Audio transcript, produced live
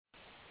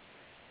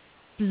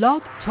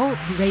Blog Talk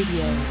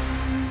Radio.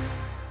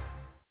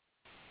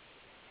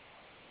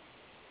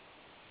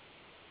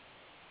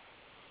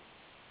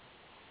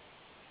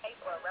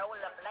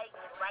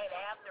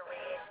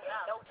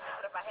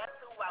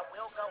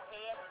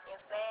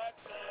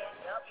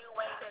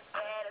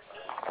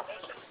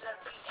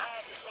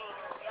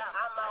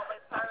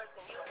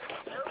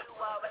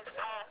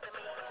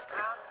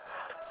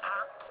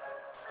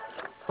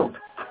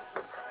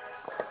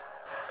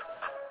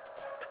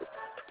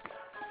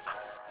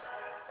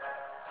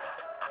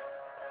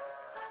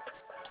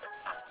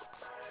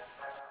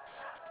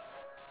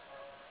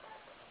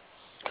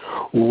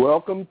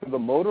 Welcome to the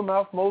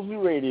Motormouth Mosley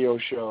Radio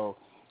Show.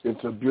 It's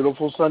a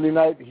beautiful Sunday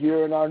night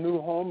here in our new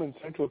home in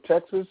Central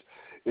Texas.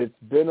 It's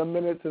been a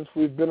minute since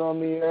we've been on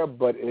the air,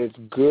 but it's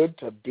good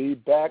to be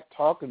back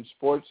talking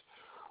sports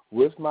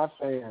with my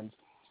fans.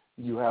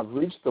 You have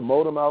reached the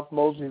Motormouth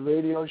Mosley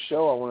Radio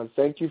Show. I want to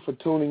thank you for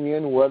tuning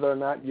in, whether or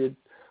not you're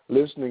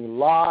listening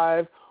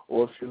live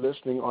or if you're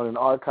listening on an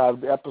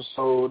archived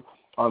episode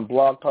on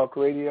Blog Talk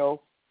Radio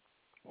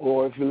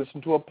or if you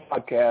listen to a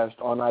podcast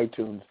on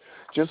iTunes.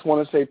 Just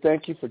want to say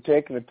thank you for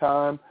taking the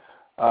time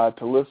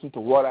to listen to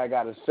what I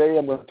got to say.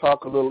 I'm going to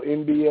talk a little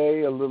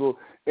NBA, a little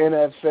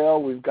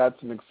NFL. We've got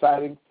some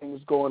exciting things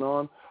going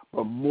on,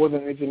 but more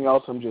than anything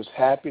else, I'm just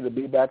happy to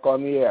be back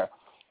on the air.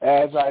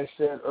 As I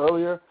said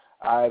earlier,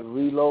 I've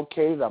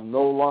relocated. I'm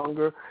no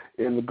longer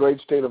in the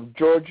great state of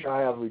Georgia. I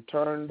have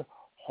returned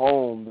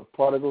home. The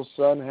prodigal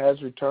son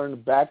has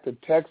returned back to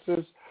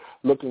Texas.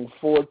 Looking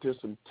forward to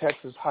some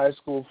Texas high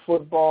school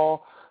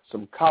football,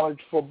 some college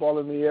football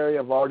in the area.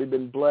 I've already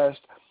been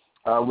blessed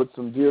with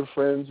some dear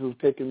friends who've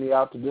taken me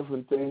out to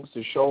different things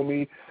to show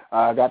me.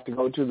 I got to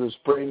go to the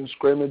spring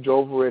scrimmage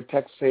over at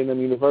Texas A&M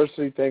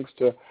University thanks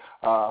to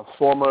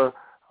former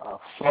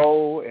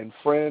foe and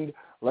friend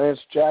Lance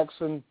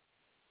Jackson.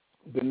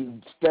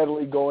 Been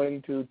steadily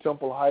going to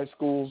Temple High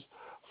School's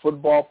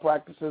football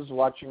practices,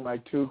 watching my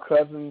two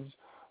cousins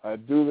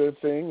do their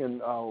thing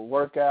and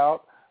work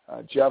out.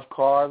 Jeff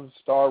Carr, the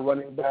star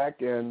running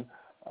back, and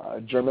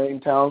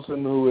Jermaine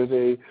Townsend,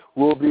 who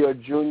will be a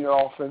junior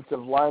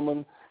offensive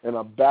lineman in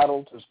a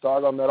battle to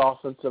start on that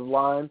offensive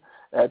line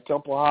at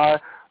Temple High,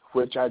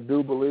 which I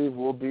do believe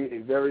will be a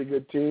very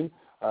good team.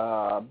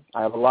 I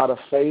have a lot of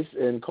faith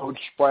in Coach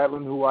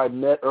Spradlin, who I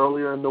met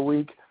earlier in the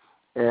week,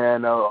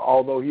 and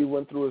although he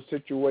went through a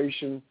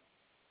situation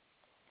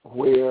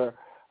where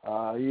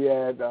he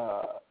had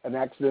an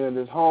accident in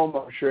his home,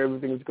 I'm sure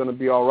everything is going to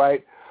be all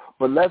right.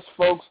 But let's,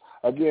 folks,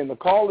 again, the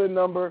call-in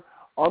number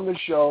on the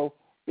show,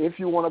 if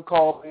you want to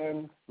call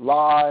in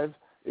live,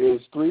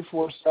 is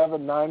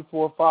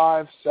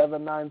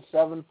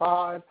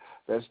 347-945-7975.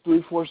 That's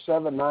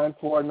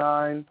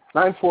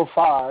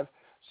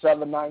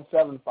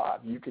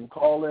 347-945-7975. You can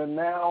call in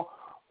now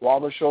while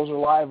the shows are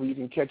live, or you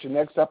can catch the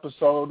next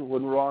episode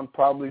when we're on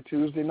probably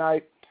Tuesday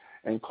night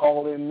and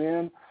call in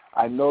then.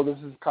 I know this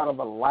is kind of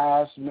a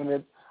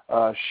last-minute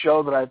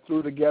show that I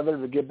threw together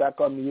to get back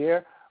on the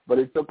air, but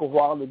it took a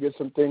while to get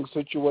some things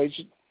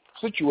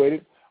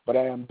situated. But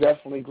I am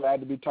definitely glad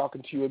to be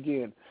talking to you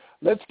again.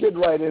 Let's get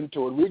right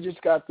into it. We just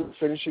got through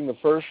finishing the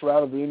first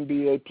round of the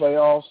NBA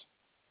playoffs.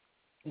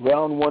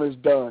 Round one is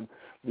done.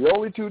 The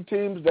only two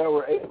teams that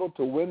were able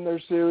to win their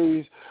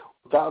series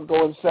without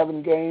going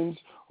 7 games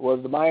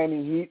was the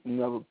Miami Heat and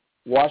the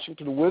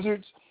Washington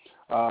Wizards.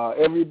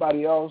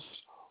 Everybody else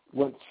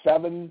went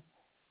 7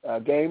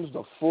 games,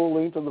 the full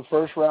length of the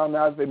first round.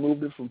 Now they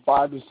moved it from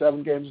 5 to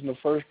 7 games in the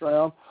first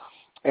round.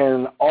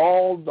 And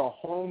all the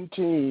home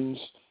teams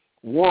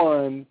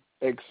won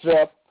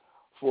except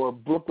for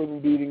Brooklyn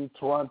beating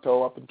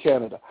Toronto up in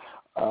Canada.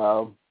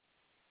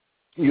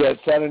 You had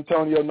San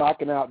Antonio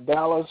knocking out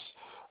Dallas.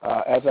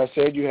 As I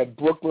said, you had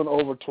Brooklyn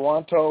over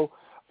Toronto.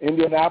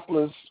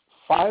 Indianapolis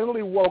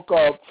finally woke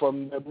up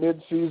from the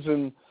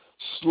midseason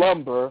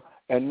slumber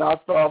and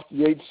knocked off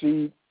the 8th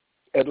seed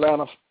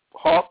Atlanta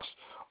Hawks.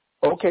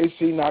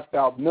 OKC knocked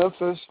out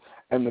Memphis,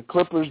 and the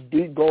Clippers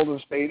beat Golden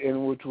State,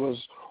 which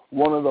was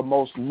one of the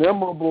most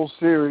memorable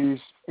series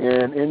in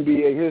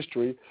NBA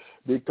history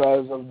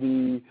because of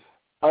the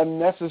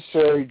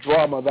unnecessary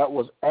drama that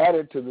was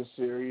added to the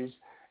series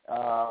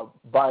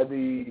by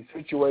the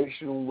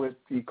situation with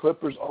the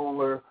Clippers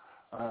owner,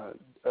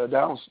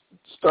 Down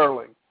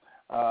Sterling.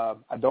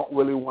 I don't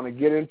really want to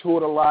get into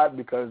it a lot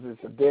because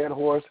it's a dead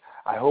horse.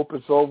 I hope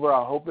it's over.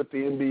 I hope that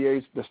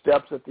the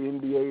steps that the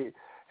NBA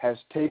has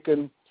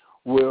taken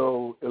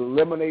will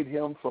eliminate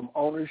him from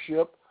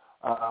ownership.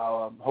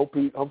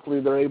 Hopefully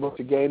they're able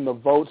to gain the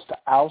votes to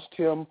oust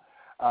him,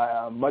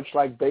 much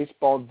like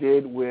baseball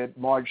did with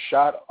Marge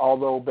Schott,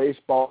 although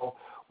baseball,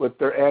 with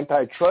their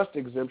antitrust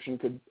exemption,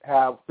 could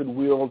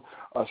wield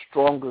a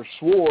stronger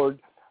sword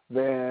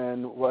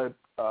than what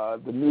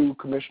the new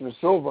Commissioner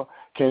Silva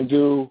can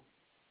do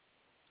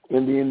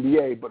in the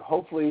NBA. But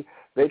hopefully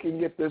they can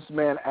get this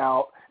man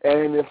out,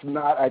 and if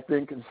not, I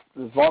think as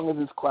long as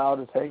this cloud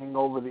is hanging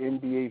over the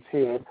NBA's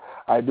head,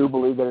 I do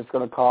believe that it's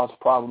going to cause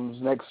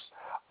problems next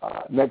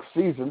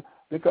season,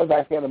 because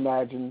I can't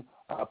imagine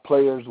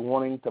players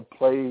wanting to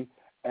play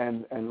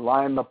and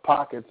line the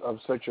pockets of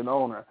such an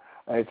owner.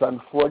 And it's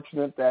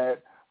unfortunate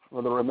that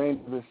for the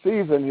remainder of the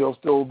season he'll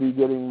still be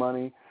getting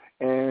money,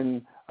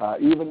 and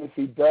even if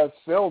he does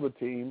sell the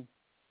team,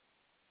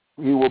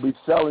 he will be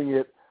selling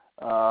it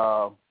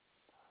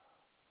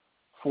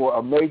for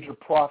a major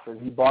profit.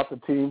 He bought the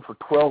team for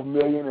 $12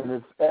 million, and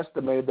it's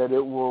estimated that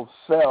it will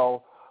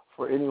sell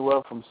for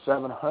anywhere from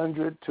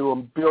 $700 to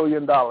 $1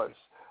 billion.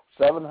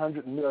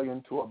 $700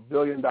 million to $1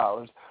 billion.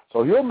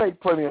 So he'll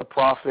make plenty of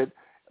profit,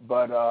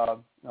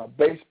 but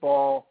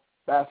baseball,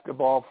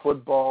 basketball,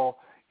 football,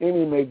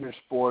 any major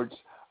sports,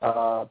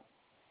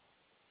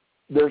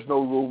 there's no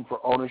room for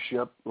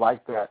ownership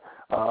like that.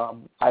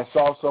 I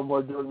saw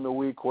somewhere during the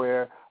week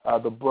where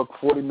the book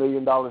 $40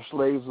 Million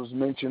Slaves was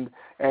mentioned,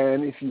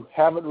 and if you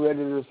haven't read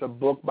it, it's a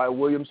book by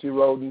William C.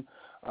 Roden,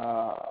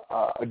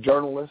 a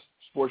journalist,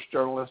 sports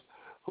journalist,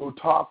 who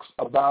talks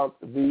about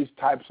these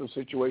types of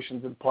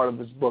situations in part of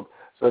his book.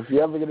 So if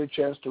you ever get a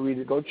chance to read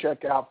it, go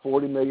check out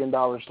 $40 Million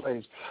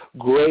Slaves.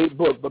 Great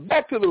book. But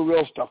back to the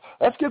real stuff.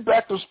 Let's get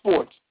back to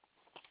sports.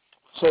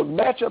 So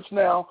matchups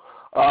now,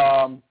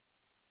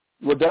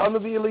 we're down to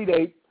the Elite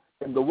Eight.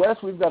 In the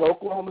West, we've got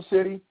Oklahoma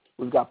City,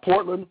 we've got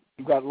Portland,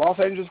 we've got Los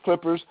Angeles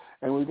Clippers,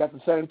 and we've got the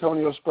San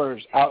Antonio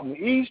Spurs. Out in the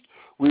East,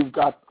 we've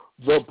got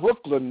the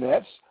Brooklyn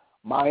Nets,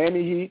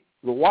 Miami Heat,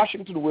 the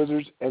Washington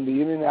Wizards, and the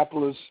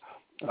Indianapolis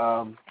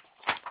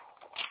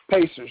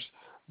Pacers.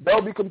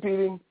 They'll be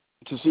competing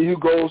to see who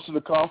goes to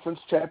the conference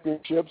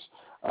championships.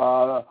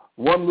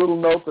 One little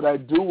note that I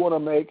do want to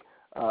make,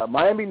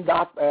 Miami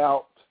knocked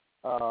out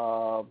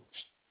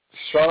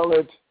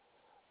Charlotte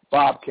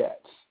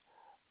Bobcats.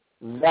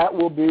 That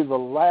will be the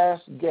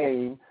last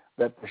game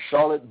that the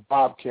Charlotte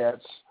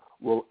Bobcats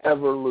will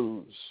ever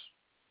lose.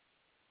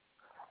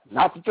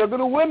 Not that they're going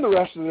to win the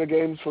rest of the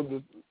games for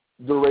the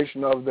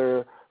duration of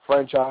their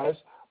franchise,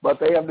 but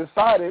they have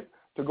decided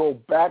to go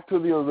back to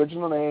the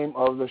original name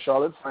of the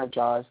Charlotte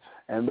franchise,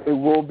 and they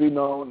will be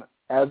known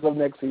as of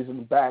next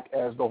season back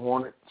as the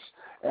Hornets,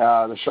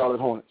 the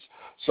Charlotte Hornets.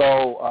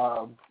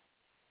 So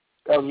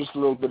that was just a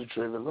little bit of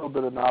trivia, a little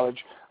bit of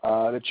knowledge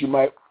that you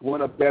might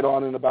want to bet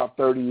on in about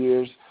 30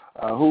 years.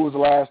 Who was the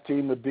last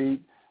team to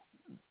beat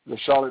the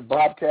Charlotte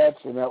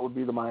Bobcats? And that would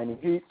be the Miami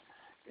Heat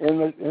in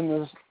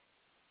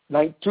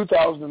the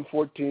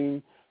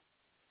 2014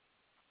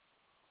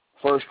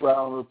 first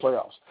round of the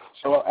playoffs.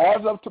 So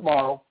as of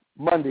tomorrow,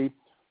 Monday,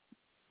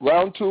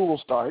 round 2 will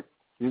start.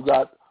 You've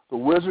got the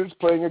Wizards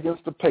playing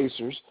against the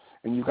Pacers,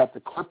 and you've got the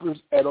Clippers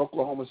at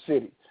Oklahoma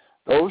City.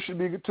 Those should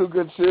be 2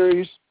 good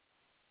series.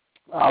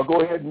 I'll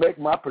go ahead and make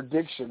my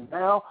prediction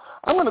now.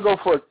 I'm going to go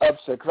for an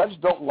upset because I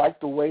just don't like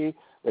the way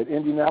that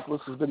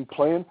Indianapolis has been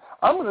playing.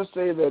 I'm going to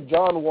say that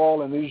John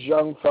Wall and these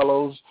young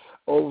fellows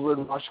over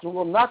in Washington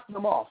will knock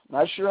them off.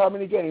 Not sure how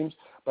many games,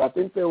 but I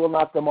think they will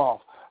knock them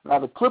off. Now,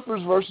 the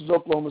Clippers versus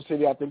Oklahoma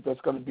City, I think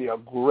that's going to be a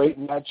great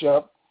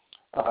matchup.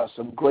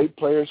 Some great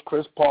players,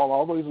 Chris Paul,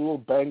 although he's a little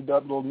banged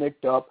up, a little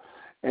nicked up,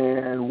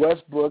 and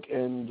Westbrook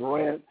and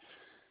Durant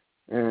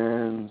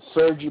and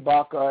Serge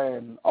Ibaka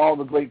and all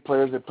the great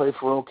players that play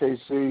for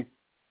OKC.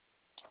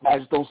 I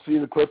just don't see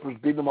the Clippers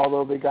beating them,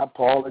 although they got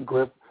Paul and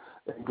Griff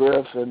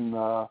and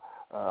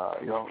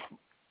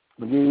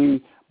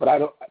McGee.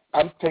 But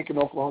I'm taking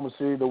Oklahoma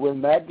City to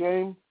win that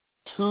game.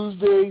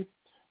 Tuesday,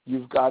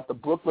 you've got the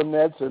Brooklyn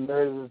Nets, and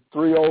there's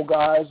 3 old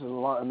guys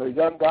and the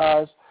young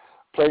guys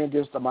playing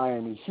against the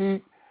Miami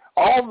Heat.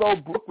 Although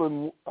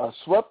Brooklyn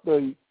swept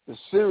the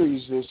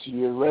series this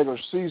year, regular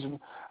season,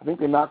 I think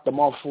they knocked them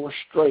off 4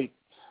 straight.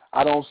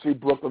 I don't see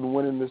Brooklyn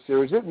winning the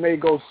series. It may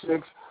go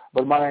 6,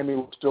 but Miami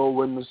will still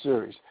win the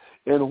series.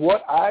 And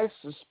what I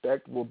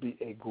suspect will be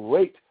a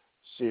great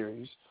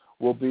series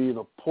will be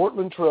the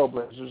Portland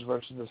Trailblazers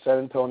versus the San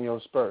Antonio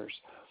Spurs.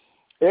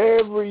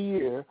 Every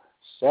year,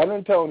 San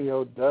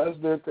Antonio does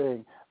their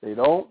thing. They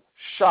don't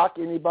shock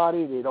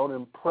anybody. They don't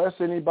impress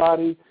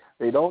anybody.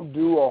 They don't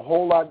do a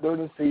whole lot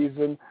during the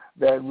season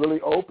that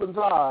really opens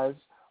eyes.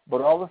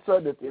 But all of a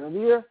sudden, at the end of the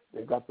year,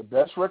 they've got the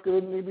best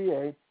record in the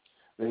NBA.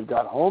 They've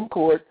got home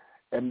court,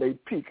 and they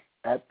peak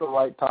at the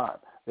right time.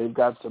 They've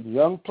got some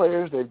young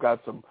players. They've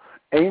got some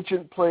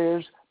ancient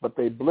players, but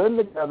they blend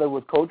together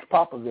with Coach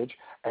Popovich,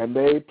 and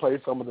they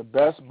play some of the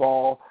best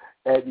ball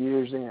at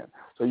year's end.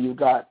 So you've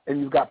got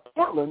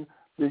Portland,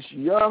 this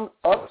young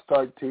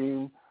upstart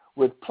team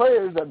with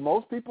players that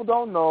most people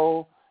don't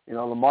know,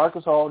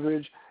 LaMarcus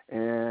Aldridge,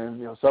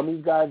 and some of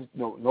these guys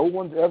no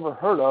one's ever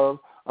heard of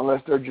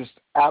unless they're just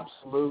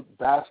absolute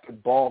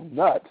basketball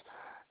nuts.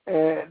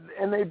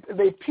 And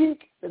they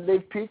peak, and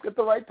they've peaked at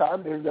the right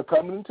time. They're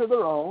coming into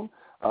their own.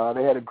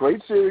 They had a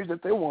great series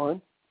that they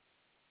won.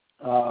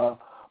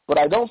 But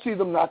I don't see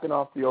them knocking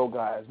off the old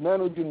guys.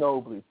 Manu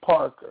Ginobili,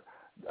 Parker,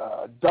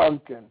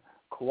 Duncan,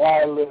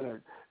 Kawhi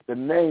Leonard. The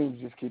names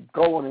just keep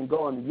going and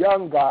going. The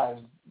young guys,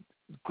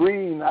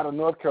 Green out of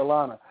North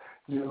Carolina,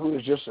 who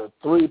is just a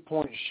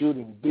 3-point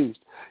shooting beast.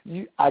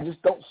 I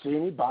just don't see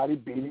anybody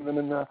beating them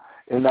in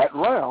that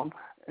round.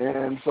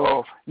 And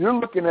so you're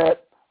looking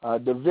at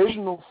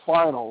divisional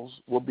finals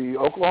will be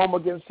Oklahoma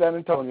against San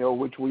Antonio,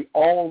 which we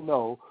all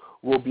know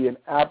will be an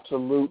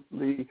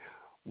absolutely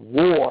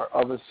war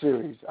of a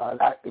series.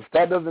 If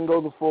that doesn't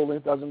go the full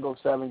length, doesn't go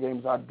 7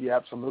 games, I'd be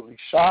absolutely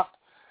shocked.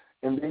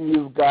 And then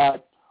you've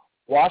got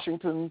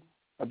Washington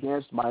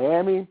against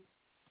Miami.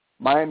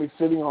 Miami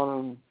sitting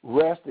on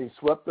rest. They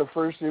swept their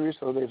first series,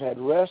 so they've had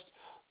rest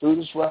through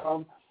this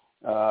round.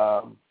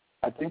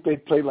 I think they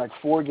played like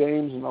 4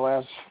 games in the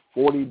last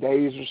 40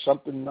 days or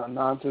something,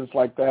 nonsense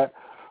like that.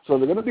 So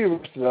they're going to be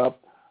rested up.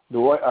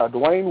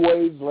 Dwayne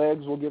Wade's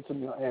legs will get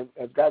some,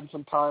 has gotten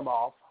some time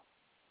off.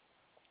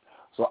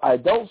 So I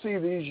don't see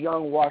these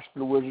young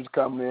Washington Wizards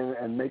coming in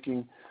and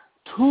making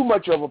too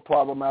much of a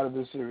problem out of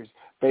this series.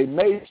 They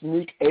may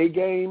sneak a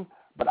game,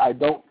 but I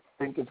don't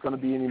think it's going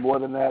to be any more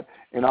than that.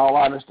 In all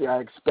honesty, I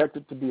expect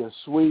it to be a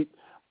sweep.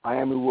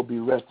 Miami will be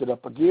rested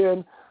up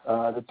again.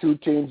 The 2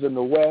 teams in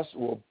the West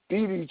will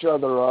beat each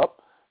other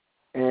up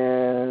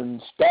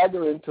and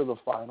stagger into the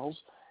finals,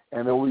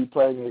 and then we'll be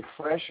playing a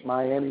fresh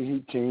Miami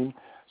Heat team.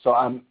 So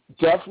I'm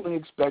definitely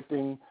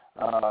expecting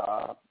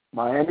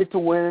Miami to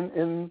win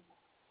in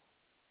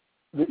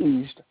the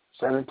East,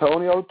 San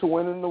Antonio to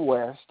win in the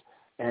West,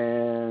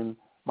 and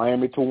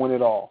Miami to win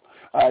it all.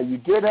 You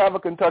did have a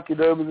Kentucky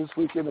Derby this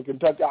weekend.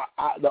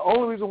 The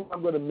only reason why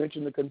I'm going to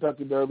mention the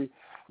Kentucky Derby,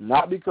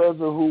 not because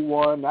of who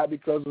won, not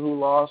because of who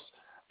lost,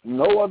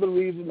 no other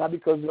reason, not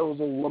because there was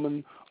a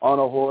woman on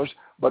a horse,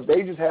 but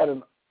they just had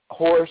a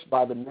horse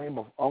by the name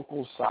of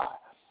Uncle Si.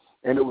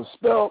 And it was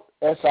spelled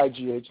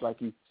S-I-G-H, like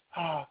he,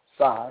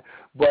 sigh.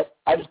 But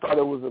I just thought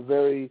it was a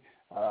very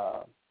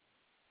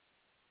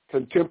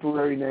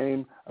contemporary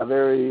name, a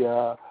very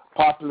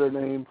popular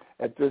name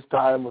at this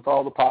time with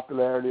all the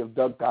popularity of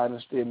Duck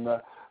Dynasty and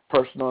the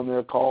person on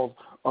there called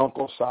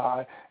Uncle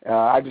Si.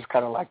 I just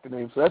kind of like the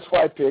name, so that's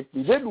why I picked.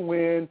 He didn't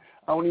win.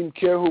 I don't even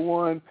care who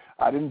won.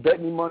 I didn't bet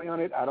any money on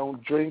it. I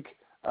don't drink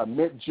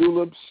mint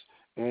juleps,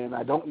 and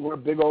I don't wear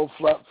big old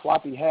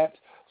floppy hats,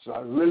 so I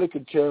really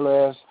could care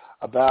less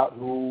about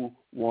who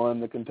won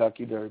the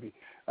Kentucky Derby.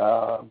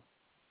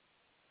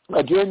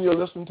 Again, you're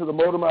listening to the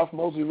Motormouth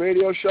Mosley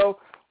radio show.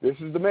 This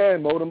is the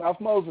man,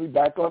 Motormouth Mosley,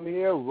 back on the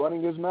air,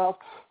 running his mouth,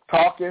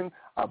 talking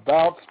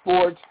about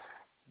sports.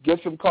 Get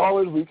some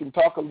callers. We can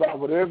talk about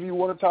whatever you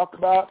want to talk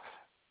about.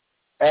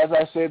 As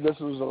I said, this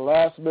was a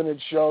last-minute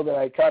show that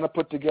I kind of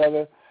put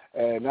together,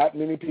 and not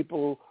many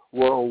people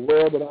were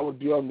aware that I would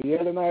be on the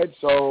air tonight,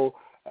 so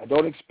I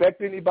don't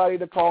expect anybody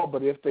to call,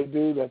 but if they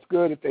do, that's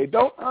good. If they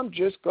don't, I'm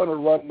just going to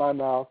run my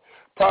mouth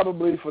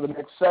probably for the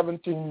next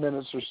 17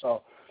 minutes or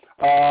so.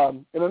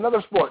 In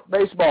another sport,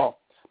 baseball.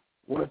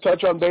 I want to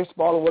touch on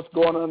baseball and what's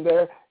going on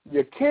there.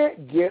 You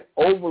can't get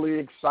overly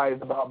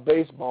excited about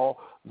baseball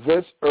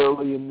this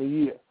early in the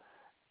year.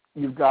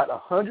 You've got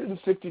a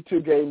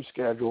 162-game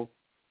schedule.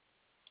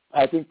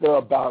 I think they're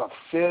about a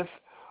fifth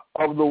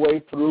of the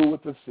way through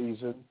with the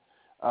season.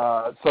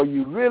 So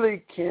you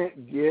really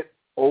can't get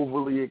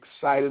overly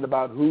excited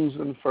about who's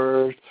in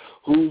first,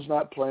 who's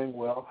not playing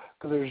well,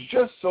 because there's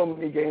just so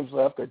many games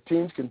left that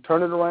teams can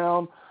turn it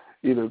around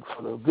either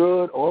for the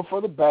good or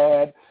for the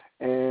bad.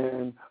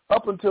 And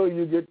up until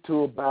you get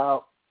to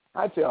about,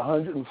 I'd say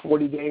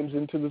 140 games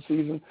into the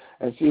season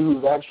and see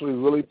who's actually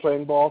really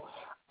playing ball,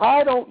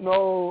 I don't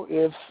know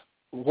if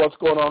what's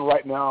going on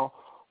right now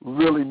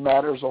really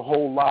matters a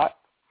whole lot.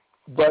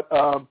 But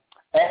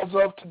as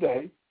of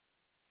today,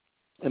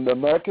 in the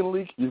American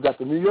League, you've got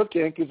the New York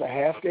Yankees a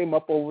half game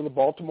up over the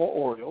Baltimore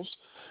Orioles.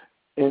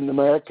 In the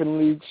American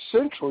League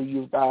Central,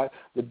 you've got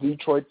the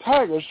Detroit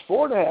Tigers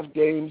 4.5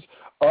 games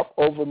up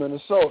over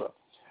Minnesota.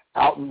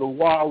 Out in the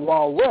Wild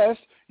Wild West,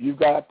 you've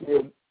got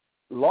the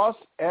Los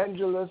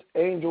Angeles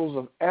Angels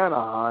of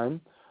Anaheim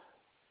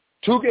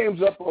 2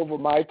 games up over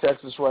my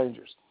Texas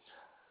Rangers.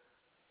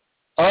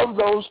 Of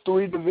those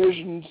 3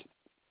 divisions,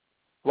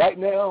 right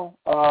now,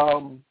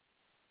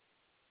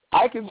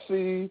 I can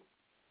see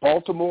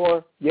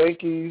Baltimore,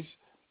 Yankees.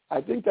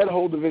 I think that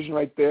whole division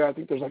right there, I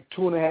think there's like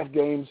 2.5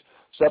 games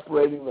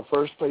separating the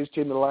first place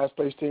team and the last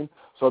place team.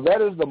 So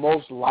that is the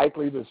most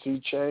likely to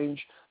see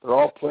change. They're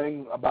all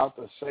playing about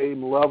the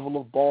same level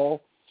of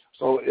ball.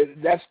 So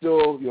that's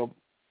still,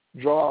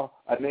 draw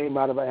a name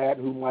out of a hat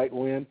who might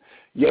win.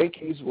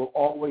 Yankees will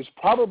always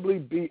probably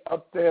be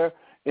up there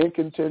in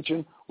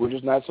contention. We're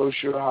just not so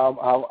sure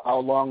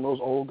how long those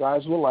old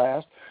guys will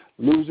last.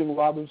 Losing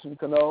Robinson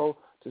Cano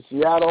to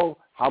Seattle,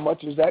 how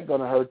much is that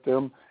going to hurt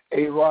them?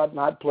 A-Rod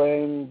not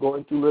playing,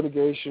 going through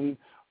litigation,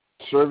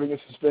 serving a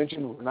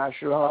suspension. We're not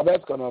sure how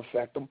that's going to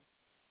affect them.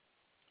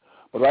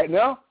 But right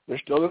now, they're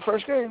still in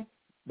first game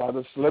by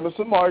the slimmest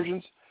of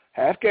margins,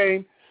 half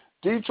game.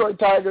 Detroit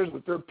Tigers,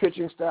 with their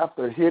pitching staff,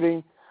 they're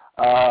hitting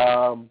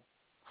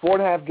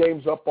 4.5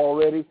 games up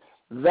already.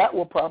 That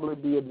will probably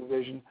be a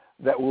division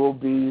that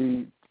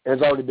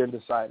has already been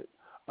decided.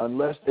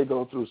 Unless they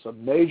go through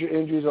some major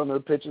injuries on their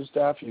pitching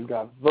staff. You've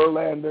got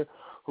Verlander,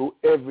 who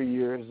every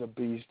year is a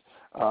beast.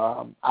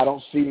 I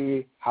don't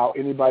see how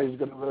anybody's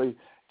going to really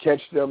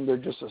catch them. They're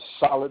just a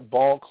solid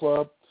ball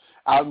club.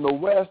 Out in the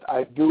West,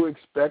 I do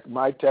expect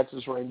my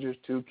Texas Rangers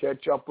to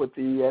catch up with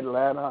the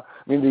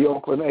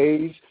Oakland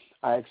A's.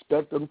 I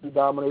expect them to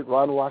dominate.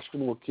 Ron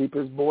Washington will keep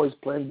his boys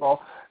playing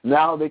ball.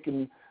 Now they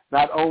can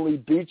not only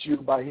beat you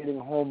by hitting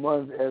home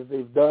runs as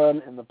they've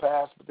done in the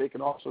past, but they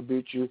can also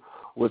beat you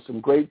with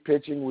some great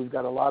pitching. We've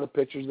got a lot of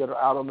pitchers that are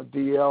out on the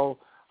DL.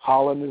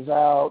 Holland is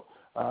out.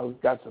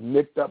 We've got some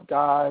nicked-up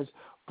guys,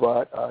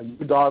 but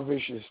Yu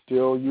Darvish is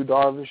still Yu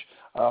Darvish,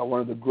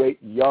 one of the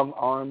great young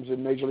arms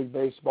in Major League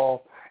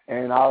Baseball.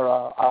 And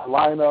our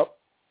lineup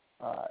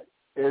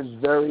is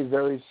very,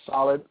 very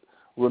solid.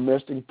 We're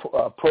missing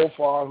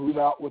Profar, who's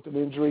out with an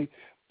injury,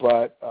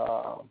 but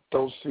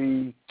don't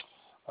see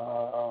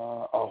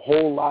a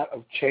whole lot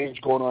of change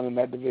going on in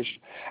that division.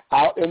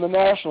 Out in the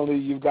National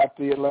League, you've got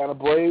the Atlanta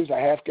Braves, a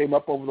half game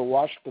up over the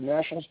Washington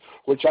Nationals,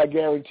 which I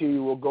guarantee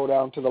you will go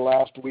down to the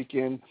last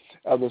weekend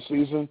of the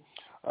season.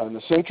 In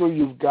the Central,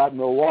 you've got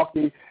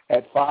Milwaukee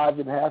at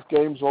 5.5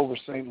 games over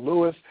St.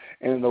 Louis.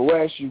 And in the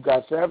West, you've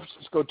got San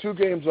Francisco 2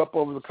 games up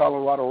over the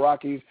Colorado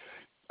Rockies,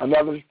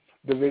 another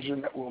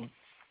division that will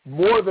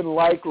more than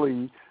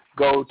likely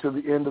go to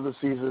the end of the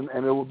season,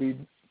 and it will be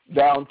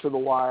down to the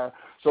wire.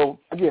 So,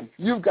 again,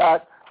 you've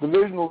got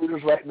divisional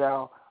leaders right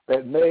now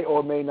that may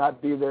or may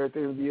not be there at the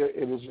end of the year.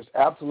 It is just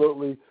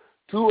absolutely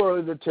too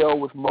early to tell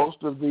with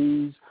most of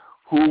these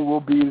who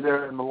will be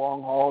there in the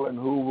long haul and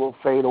who will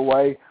fade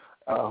away,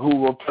 who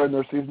will turn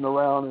their season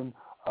around, and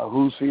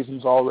whose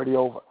season's already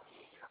over.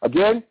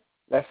 Again,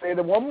 let's say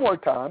it one more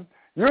time.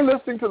 You're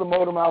listening to the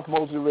Motormouth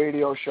Mosley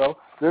radio show.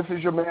 This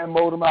is your man,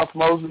 Motormouth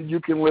Mosley. You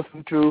can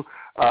listen to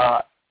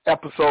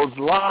episodes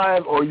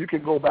live, or you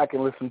can go back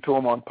and listen to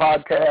them on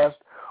podcast,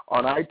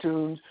 on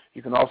iTunes.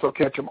 You can also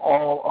catch them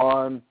all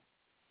on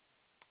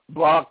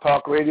Blog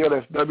Talk Radio.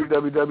 That's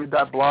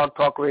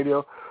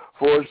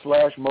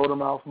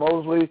www.blogtalkradio.com/Motormouth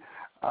Mosley.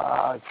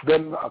 It's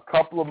been a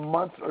couple of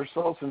months or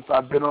so since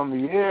I've been on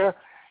the air,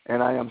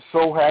 and I am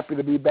so happy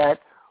to be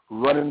back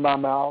running my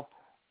mouth,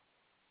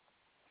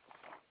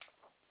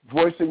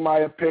 voicing my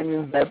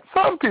opinions that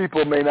some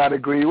people may not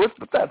agree with,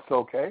 but that's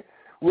okay.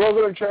 We're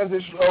going to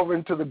transition over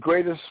into the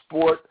greatest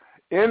sport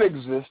in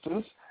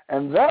existence,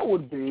 and that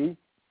would be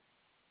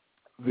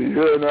the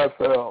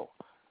NFL.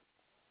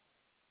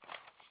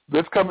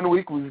 This coming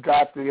week, we've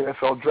got the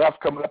NFL draft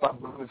coming up. I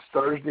believe it's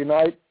Thursday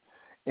night,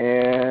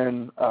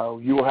 and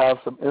you will have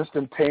some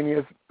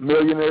instantaneous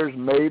millionaires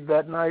made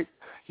that night.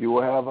 You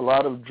will have a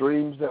lot of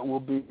dreams that will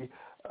be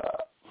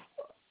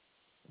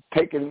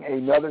taking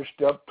another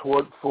step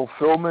toward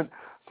fulfillment.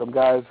 Some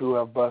guys who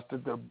have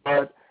busted their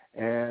butt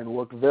and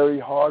worked very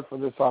hard for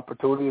this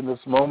opportunity in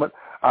this moment.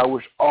 I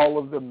wish all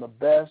of them the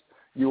best.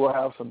 You will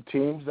have some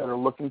teams that are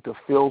looking to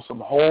fill some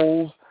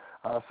holes,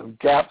 some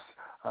gaps,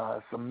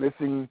 some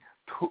missing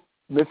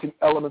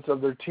elements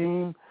of their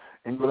team,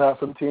 and you'll have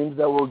some teams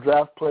that will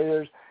draft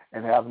players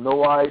and have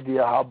no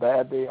idea how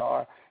bad they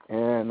are,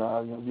 and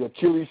the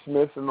Achilles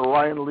Smiths and the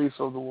Ryan Leafs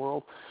of the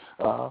world.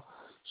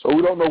 So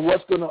we don't know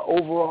what's going to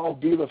overall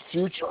be the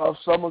future of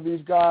some of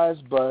these guys,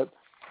 but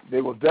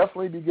they will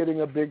definitely be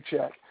getting a big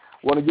check.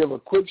 I want to give a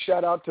quick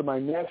shout-out to my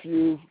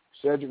nephew,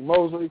 Cedric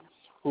Mosley,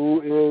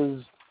 who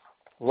is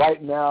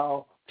right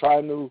now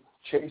trying to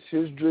chase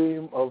his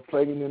dream of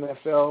playing in the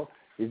NFL.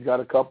 He's got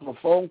a couple of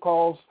phone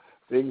calls.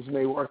 Things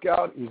may work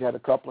out. He's had a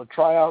couple of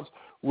tryouts.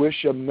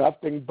 Wish him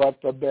nothing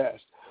but the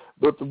best.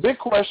 But the big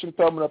question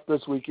coming up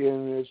this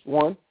weekend is,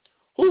 one,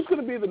 who's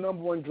going to be the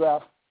number one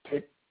draft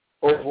pick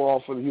overall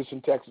for the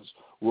Houston Texans?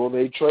 Will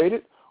they trade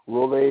it?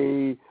 Will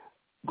they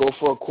go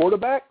for a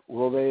quarterback?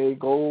 Will they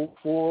go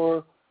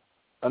for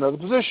another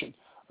position?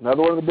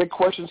 Another one of the big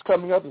questions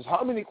coming up is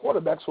how many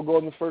quarterbacks will go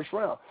in the first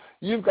round?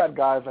 You've got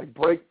guys like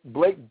Blake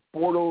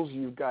Bortles.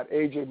 You've got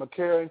A.J.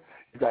 McCarron.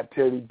 You've got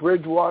Teddy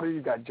Bridgewater.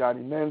 You've got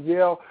Johnny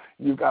Manziel.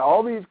 You've got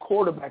all these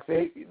quarterbacks,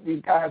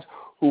 these guys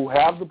who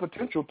have the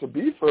potential to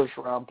be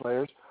first-round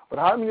players, but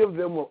how many of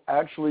them will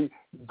actually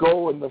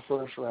go in the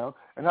first round,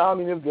 and how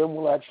many of them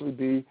will actually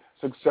be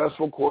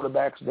successful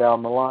quarterbacks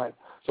down the line?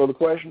 So the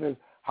question is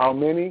how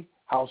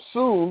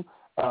soon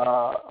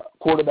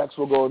quarterbacks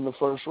will go in the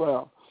first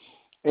round.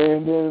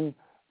 And then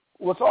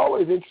what's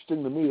always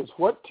interesting to me is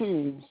what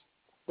teams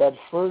that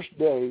first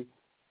day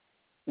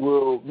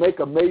will make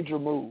a major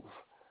move,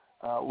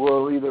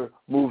 will either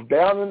move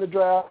down in the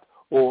draft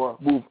or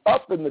move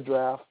up in the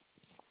draft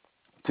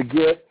to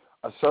get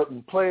a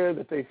certain player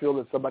that they feel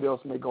that somebody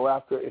else may go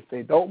after if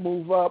they don't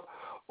move up,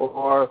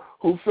 or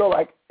who feel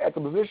like at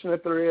the position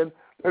that they're in,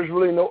 there's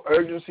really no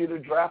urgency to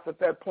draft at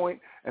that point,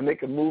 and they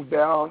can move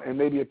down and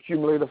maybe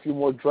accumulate a few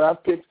more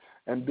draft picks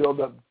and build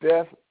up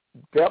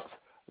depth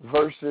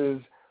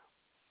versus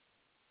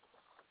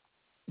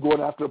going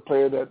after a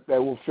player that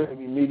will fit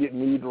an immediate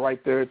need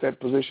right there at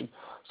that position.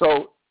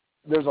 So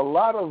there's a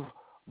lot of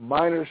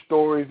minor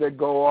stories that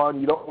go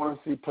on. You don't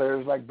want to see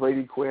players like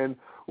Brady Quinn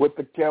with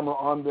the camera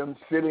on them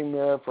sitting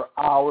there for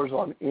hours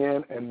on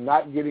end and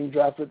not getting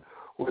drafted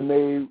when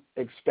they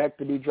expect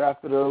to be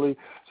drafted early.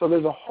 So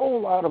there's a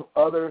whole lot of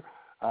other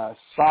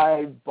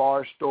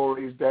sidebar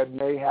stories that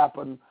may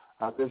happen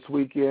this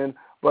weekend.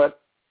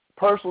 But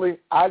personally,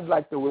 I'd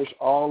like to wish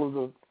all of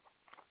the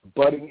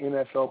budding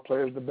NFL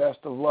players the best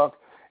of luck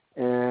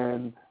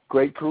and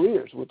great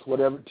careers with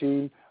whatever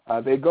team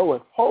they go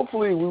with.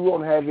 Hopefully we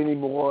won't have any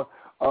more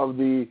of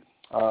the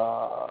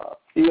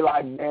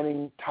Eli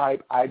Manning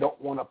type, I don't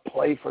want to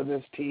play for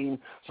this team,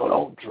 so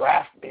don't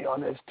draft me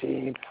on this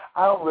team.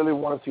 I don't really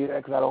want to see that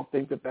because I don't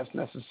think that that's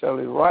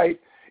necessarily right.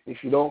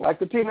 If you don't like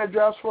the team that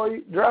drafts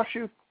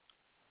you,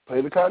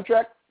 play the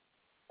contract,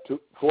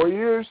 4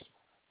 years,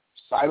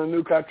 sign a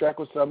new contract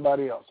with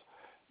somebody else.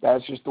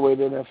 That's just the way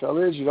the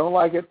NFL is. You don't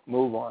like it,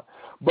 move on.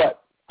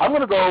 But I'm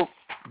going to go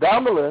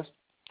down the list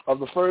of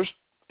the first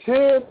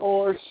 10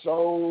 or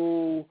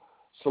so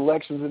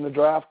selections in the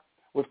draft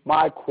with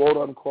my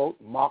quote-unquote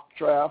mock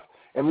draft.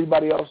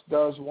 Everybody else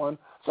does one.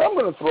 So I'm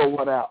going to throw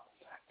one out.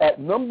 At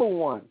number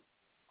 1,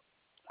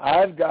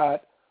 I've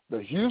got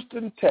the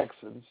Houston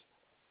Texans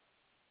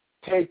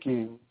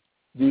taking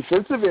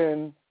defensive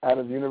end out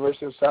of the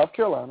University of South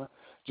Carolina,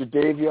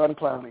 Jadeveon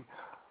Clowney.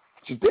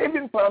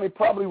 Jadeveon Clowney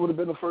probably would have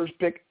been the first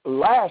pick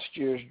last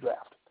year's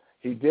draft.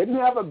 He didn't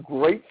have a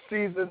great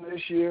season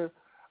this year.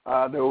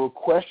 There were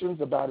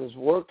questions about his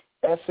work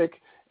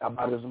ethic,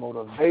 about his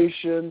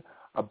motivation,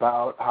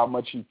 about how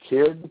much he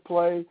cared to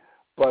play.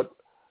 But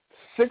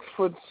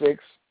 6'6",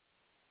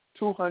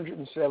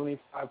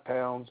 275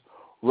 pounds,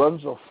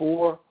 runs a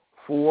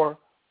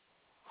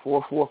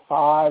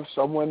 4.45,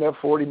 somewhere in there,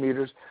 40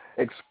 meters,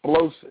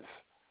 explosive.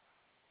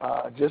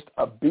 Just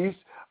a beast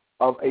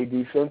of a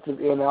defensive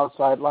end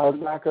outside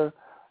linebacker.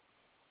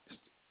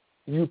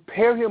 You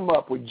pair him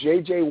up with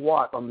J.J.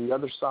 Watt on the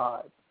other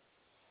side,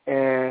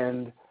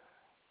 and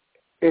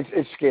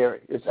it's scary.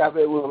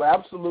 It will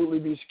absolutely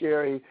be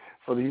scary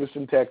for the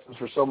Houston Texans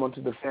for someone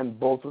to defend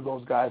both of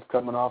those guys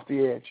coming off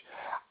the edge.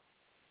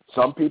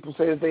 Some people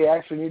say that they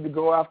actually need to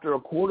go after a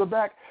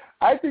quarterback.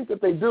 I think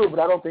that they do, but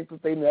I don't think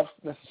that they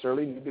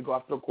necessarily need to go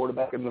after a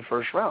quarterback in the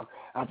first round.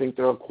 I think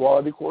there are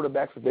quality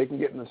quarterbacks that they can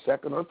get in the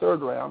second or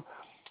third round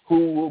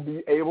who will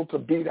be able to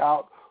beat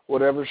out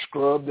whatever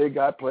scrub they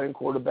got playing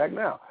quarterback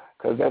now,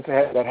 because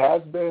that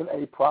has been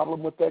a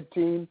problem with that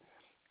team.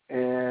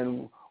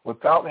 And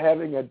without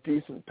having a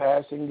decent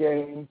passing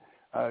game,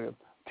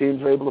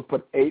 teams are able to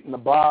put 8 in the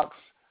box,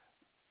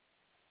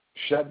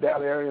 shut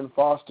down Arian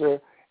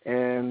Foster,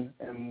 and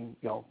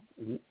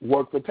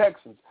work the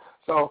Texans.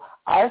 So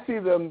I see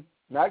them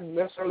not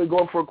necessarily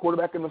going for a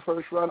quarterback in the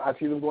first round. I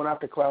see them going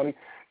after Clowney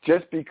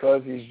just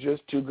because he's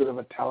just too good of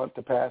a talent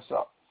to pass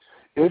up.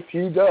 If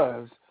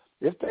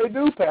they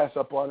do pass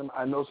up on him,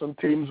 I know some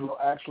teams will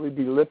actually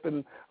be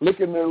licking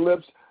their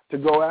lips to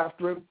go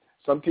after him.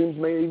 Some teams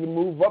may even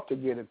move up to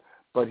get him.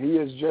 But he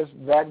is just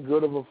that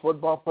good of a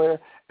football player,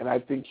 and I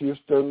think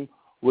Houston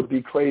would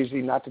be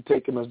crazy not to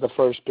take him as the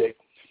first pick.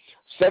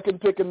 Second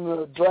pick in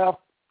the draft,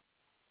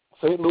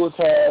 St. Louis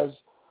has,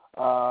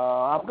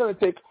 I'm going to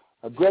take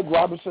Greg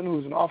Robinson,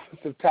 who's an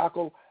offensive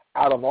tackle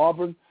out of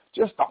Auburn.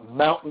 Just a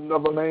mountain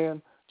of a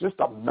man.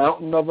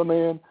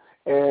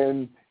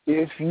 And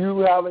if you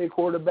have a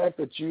quarterback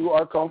that you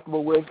are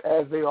comfortable with,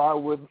 as they are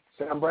with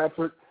Sam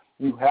Bradford,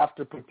 you have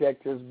to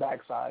protect his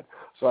backside.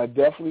 So I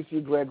definitely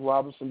see Greg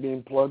Robinson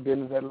being plugged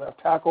in as that left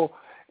tackle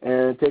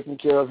and taking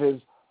care of his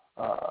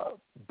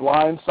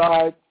blind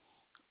side.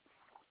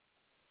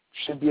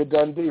 Should be a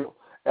done deal.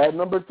 At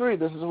number 3,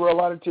 this is where a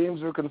lot of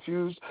teams are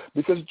confused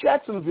because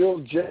Jacksonville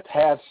just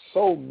has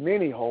so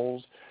many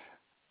holes.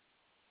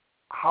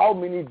 How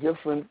many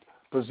different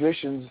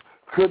positions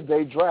could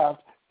they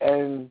draft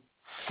and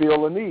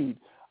feel a need?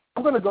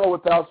 I'm going to go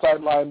with the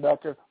outside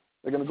linebacker.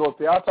 They're going to go with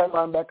the outside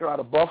linebacker out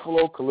of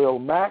Buffalo, Khalil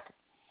Mack.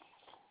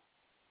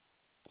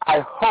 I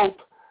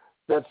hope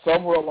that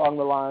somewhere along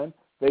the line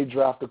they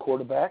draft a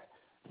quarterback.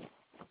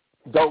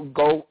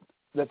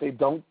 They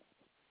don't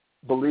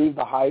believe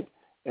the hype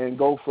and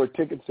go for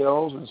ticket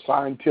sales and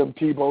sign Tim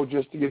Tebow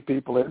just to get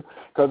people in,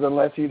 because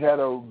unless he's had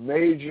a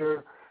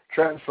major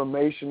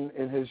transformation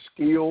in his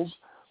skills,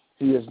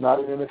 he is not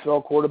an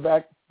NFL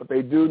quarterback, but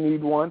they do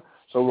need one.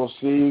 So we'll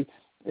see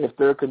if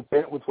they're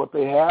content with what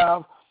they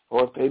have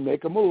or if they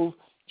make a move.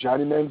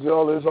 Johnny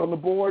Manziel is on the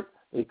board.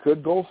 They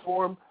could go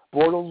for him.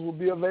 Bortles will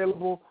be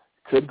available.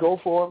 Could go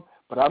for him.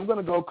 But I'm going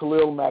to go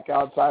Khalil Mack,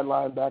 outside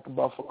linebacker,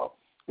 Buffalo.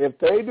 If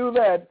they do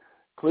that,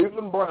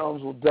 Cleveland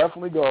Browns will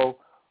definitely go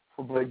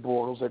for Blake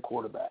Bortles at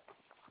quarterback.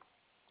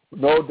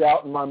 No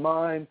doubt in my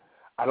mind,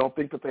 I don't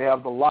think that they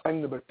have the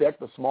line to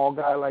protect a small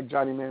guy like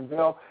Johnny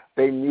Manziel.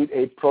 They need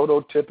a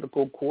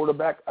prototypical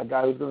quarterback, a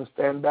guy who's going to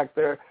stand back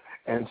there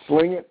and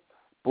sling it.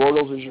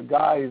 Bortles is your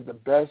guy. He's the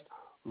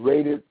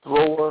best-rated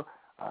thrower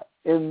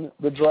in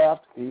the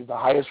draft. He's the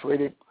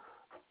highest-rated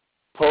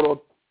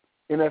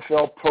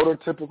NFL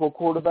prototypical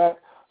quarterback.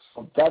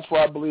 So that's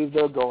where I believe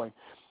they're going.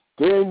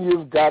 Then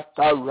you've got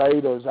the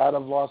Raiders out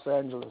of Los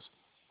Angeles.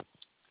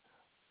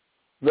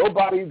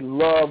 Nobody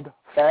loved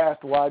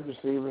fast wide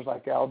receivers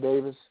like Al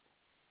Davis.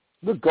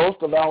 The ghost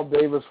of Al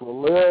Davis will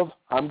live.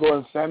 I'm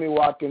going Sammy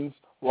Watkins,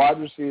 wide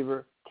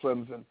receiver,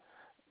 Clemson.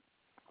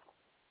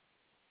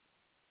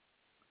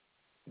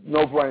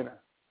 No-brainer.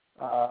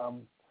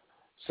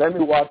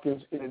 Sammy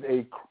Watkins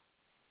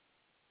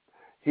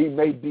he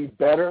may be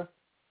better,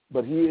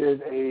 but he is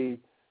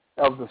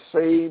of the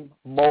same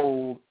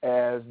mold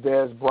as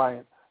Dez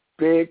Bryant.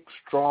 Big,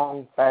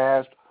 strong,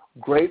 fast,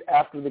 great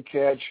after the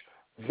catch,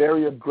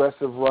 very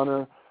aggressive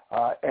runner.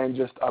 and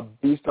just a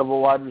beast of a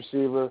wide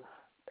receiver.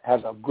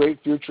 Has a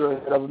great future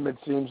ahead of him, it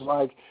seems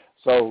like.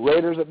 So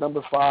Raiders at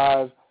number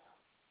 5,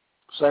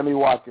 Sammy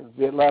Watkins.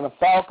 The Atlanta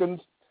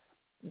Falcons,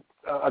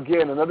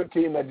 again, another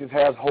team that just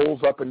has holes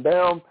up and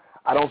down.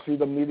 I don't see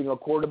them needing a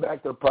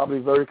quarterback. They're probably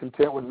very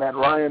content with Matt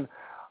Ryan,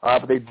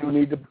 but they do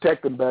need to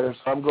protect him better.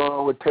 So I'm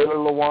going with Taylor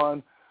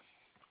Lewan,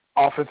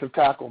 offensive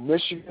tackle,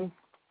 Michigan.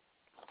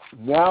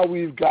 Now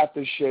we've got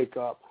the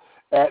shakeup.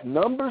 At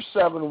number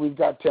 7, we've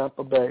got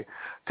Tampa Bay.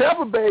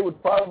 Tampa Bay would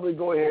probably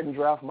go ahead and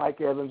draft Mike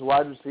Evans,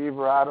 wide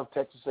receiver out of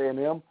Texas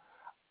A&M.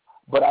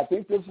 But I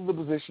think this is the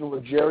position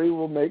where Jerry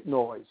will make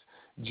noise.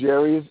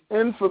 Jerry is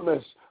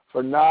infamous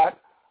for not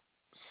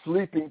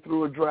sleeping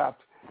through a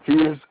draft. He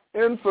is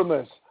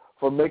infamous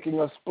for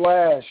making a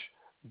splash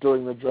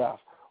during the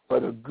draft.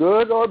 Whether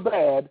good or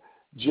bad,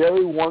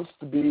 Jerry wants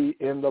to be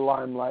in the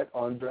limelight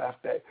on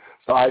draft day.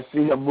 So I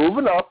see him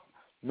moving up.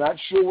 Not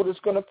sure what it's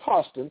going to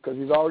cost him because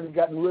he's already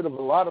gotten rid of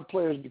a lot of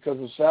players because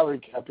of salary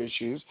cap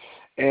issues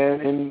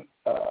and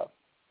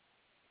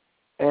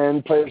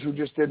players who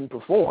just didn't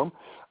perform.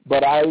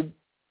 But I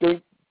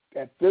think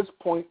at this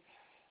point,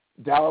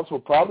 Dallas will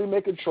probably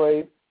make a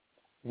trade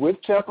with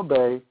Tampa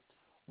Bay,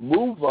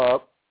 move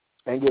up,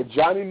 and get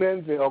Johnny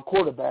Manziel,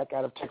 quarterback,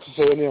 out of Texas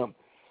A&M.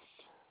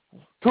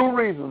 2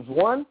 reasons.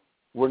 One,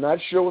 we're not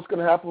sure what's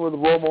going to happen with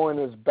Romo and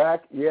his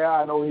back. Yeah,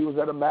 I know he was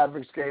at a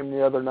Mavericks game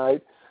the other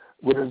night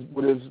with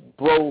his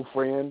bro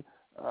friend,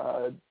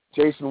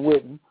 Jason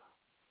Witten,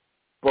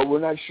 but we're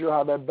not sure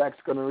how that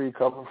back's going to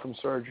recover from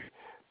surgery.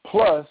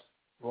 Plus,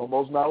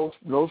 Romo's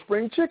no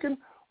spring chicken.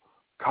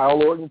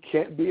 Kyle Orton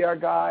can't be our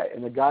guy,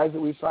 and the guys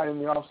that we sign in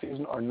the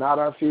offseason are not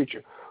our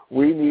future.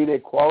 We need a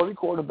quality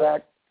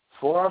quarterback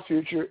for our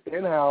future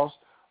in-house,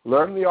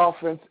 learn the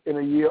offense in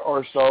a year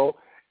or so.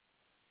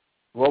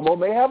 Romo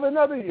may have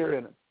another year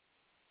in him,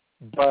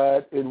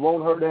 but it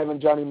won't hurt having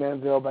Johnny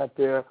Manziel back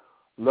there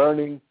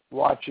learning,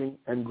 watching,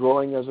 and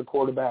growing as a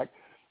quarterback.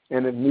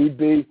 And if need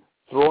be,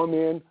 throw him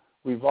in.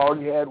 We've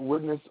already had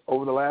witness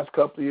over the last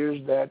couple of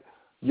years that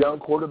young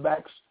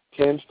quarterbacks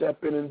can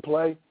step in and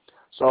play.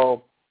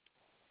 So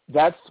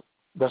that's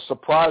the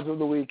surprise of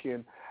the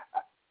weekend.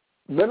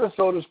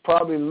 Minnesota's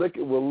probably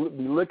will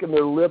be licking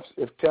their lips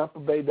if Tampa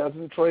Bay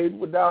doesn't trade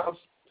with Dallas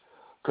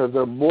because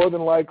they're more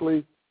than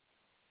likely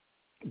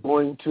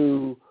going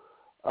to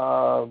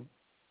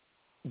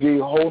be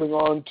holding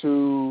on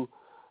to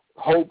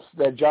hopes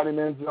that Johnny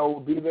Manziel will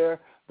be there.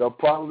 They'll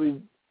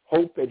probably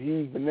hope that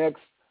he's the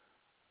next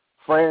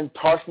Fran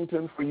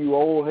Tarkenton, for you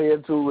old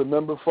heads who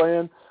remember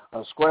Fran,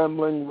 a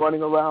scrambling,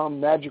 running around,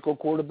 magical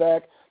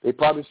quarterback. They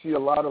probably see a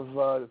lot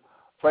of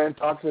Fran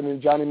Tarkenton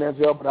and Johnny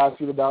Manziel, but I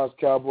see the Dallas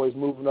Cowboys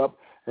moving up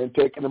and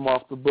taking him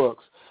off the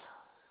books.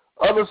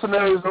 Other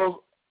scenarios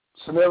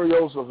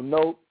of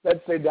note,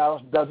 let's say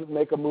Dallas doesn't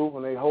make a move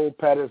and they hold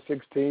pat at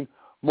 16.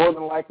 More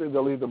than likely,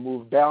 they'll either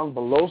move down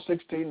below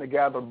 16 to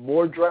gather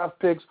more draft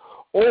picks,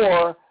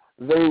 or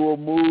they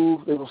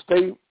will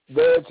stay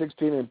there at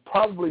 16 and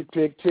probably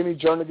pick Timmy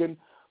Jernigan,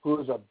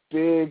 who is a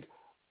big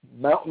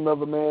mountain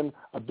of a man,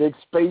 a big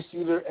space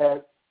eater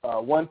at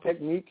One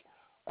Technique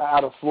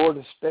out of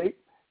Florida State.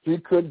 He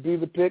could be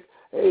the pick.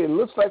 Hey, it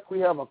looks like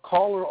we have a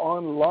caller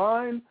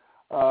online.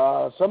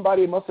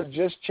 Somebody must have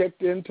just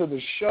checked into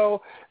the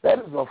show. That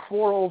is a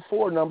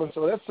 404 number,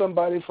 so that's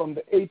somebody from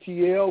the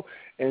ATL.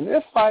 And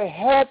if I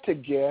had to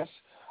guess,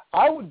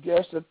 I would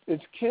guess that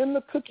it's Ken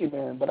the Cookie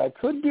Man, but I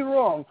could be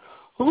wrong.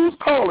 Who's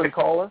calling,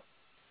 caller?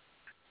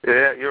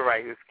 Yeah, you're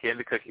right. It's Ken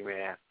the Cookie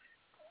Man.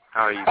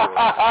 How are you doing,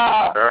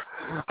 sir?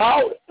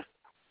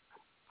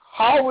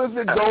 How is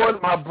it going,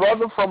 my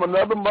brother from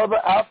another mother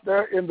out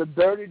there in the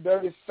dirty,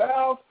 dirty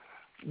South?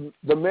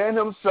 The man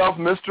himself,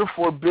 Mr.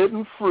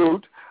 Forbidden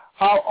Fruit.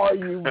 How are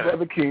you,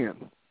 Brother Ken?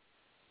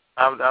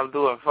 I'm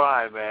doing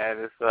fine, man.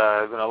 It's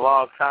been a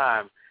long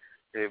time.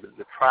 They've been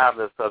deprived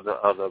us of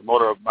the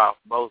Motor Mouth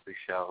Mosley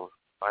show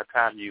by the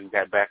time you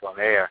got back on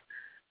air.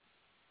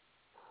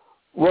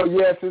 Well,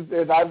 yes,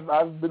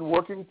 I've been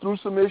working through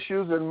some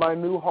issues in my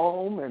new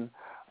home, and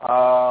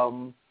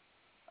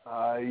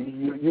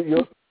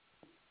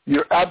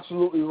you're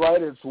absolutely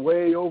right. It's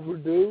way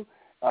overdue.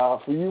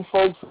 For you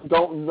folks who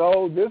don't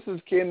know, this is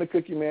Ken the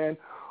Cookie Man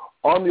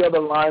on the other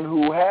line,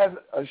 who has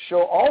a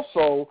show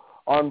also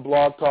on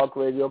Blog Talk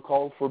Radio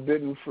called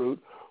Forbidden Fruit,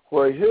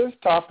 where his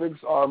topics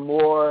are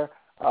more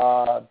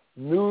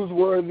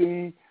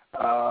newsworthy,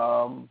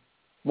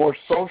 more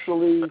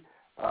socially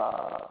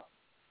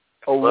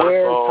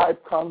aware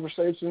type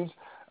conversations.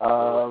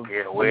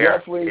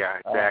 Aware.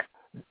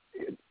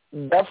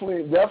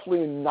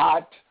 Definitely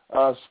not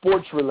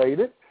sports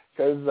related,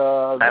 because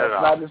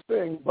that's not his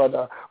thing.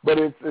 But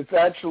it's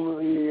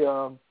actually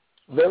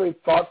very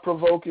thought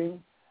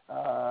provoking.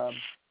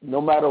 No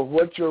matter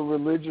what your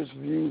religious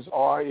views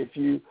are, if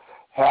you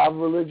have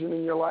religion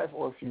in your life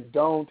or if you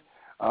don't,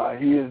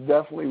 he is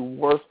definitely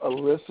worth a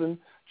listen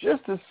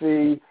just to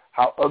see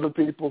how other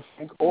people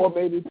think, or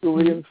maybe to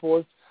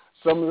reinforce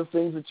some of the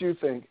things that you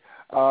think.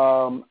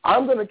 I'm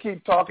going to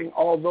keep talking,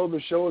 although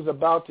the show is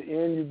about to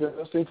end. You've been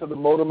listening to the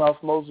Motor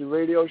Mouth Mosley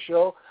radio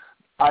show.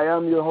 I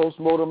am your host,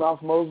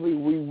 Motormouth Mosley.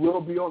 We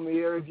will be on the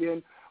air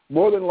again,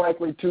 more than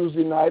likely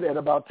Tuesday night at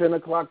about 10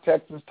 o'clock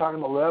Texas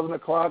time, 11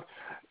 o'clock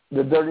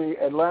the dirty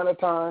Atlanta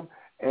time,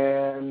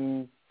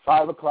 and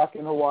 5 o'clock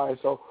in Hawaii.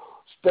 So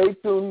stay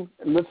tuned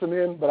and listen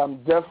in, but I'm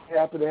definitely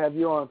happy to have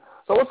you on.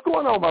 So what's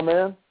going on, my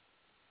man?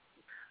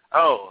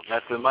 Oh,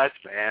 nothing much,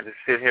 man. Just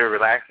sitting here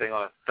relaxing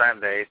on a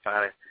Sunday,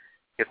 trying to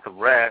get some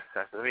rest.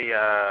 I said, let me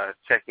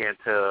check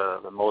into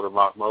the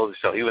Motormouth Mosley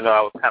show. Even though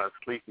I was kind of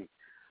sleepy,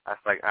 I was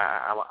like,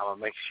 I'm going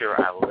to make sure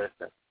I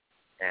listen.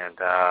 And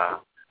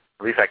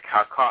at least I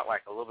caught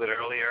like a little bit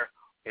earlier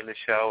in the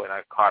show, and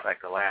I caught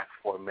like the last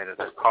 4 minutes.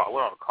 I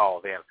went on a call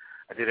then.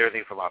 I did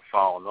everything from my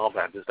phone.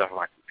 Normally I do stuff on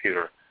my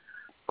computer.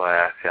 But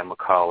I said I'm going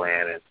to call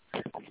in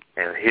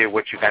and hear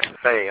what you got to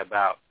say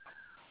about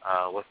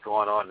what's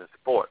going on in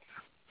sports.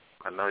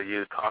 I know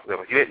you talked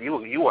about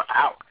you were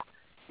out.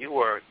 You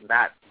were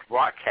not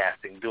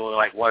broadcasting, doing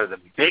like one of the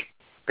big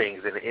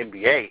things in the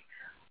NBA.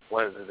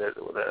 One of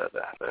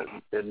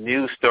the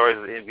news stories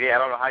of the NBA. I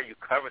don't know how you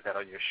covered that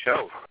on your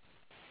show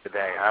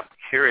today. I'm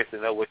curious to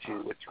know what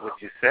you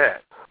said.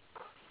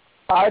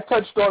 I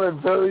touched on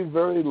it very,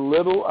 very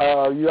little.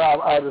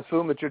 I'd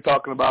assume that you're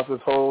talking about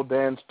this whole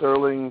Dan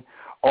Sterling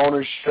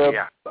ownership,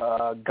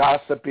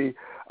 gossipy.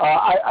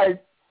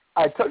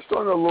 I touched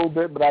on it a little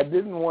bit, but I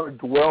didn't want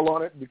to dwell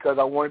on it because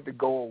I wanted to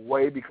go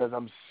away because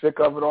I'm sick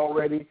of it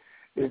already.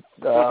 It's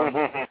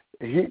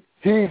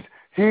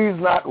he's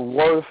not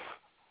worth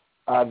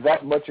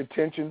that much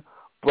attention,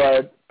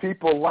 but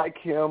people like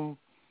him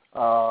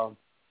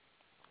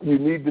you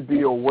need to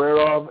be aware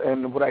of.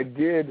 And what I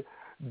did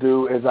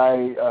do is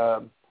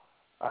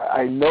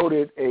I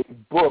noted a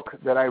book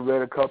that I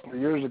read a couple of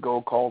years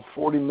ago called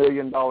 $40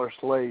 Million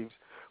Slaves,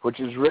 which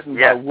is written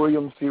by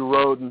William C.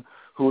 Roden,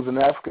 who's an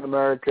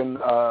African-American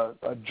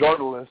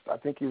journalist. I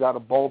think he's out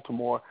of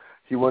Baltimore.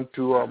 He went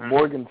to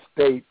Morgan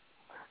State,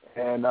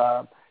 and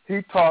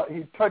he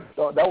touched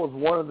on, that was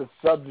one of the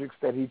subjects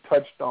that he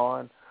touched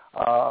on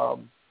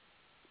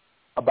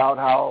about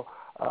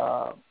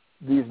how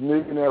these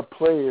millionaire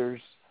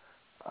players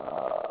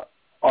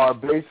are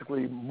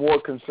basically more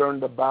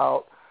concerned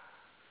about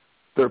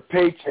their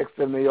paychecks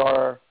than they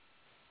are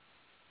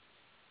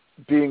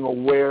being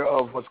aware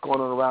of what's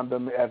going on around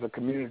them as a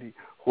community.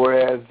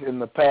 Whereas in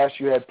the past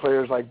you had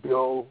players like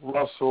Bill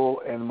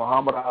Russell and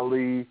Muhammad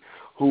Ali,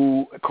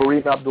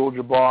 Kareem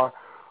Abdul-Jabbar,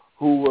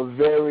 who were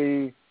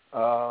very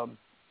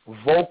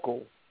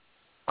vocal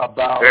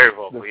about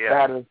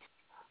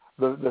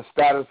the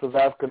status of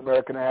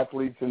African-American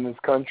athletes in this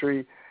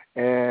country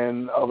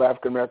and of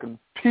African-American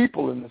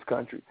people in this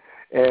country.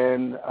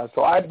 And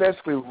so I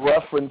basically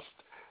referenced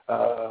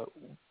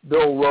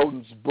Bill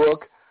Roden's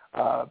book,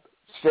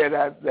 said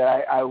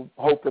that I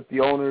hope that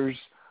the owners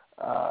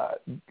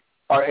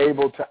are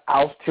able to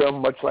oust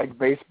him, much like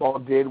baseball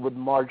did with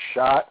Mark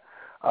Schott.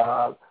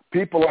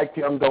 People like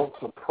him don't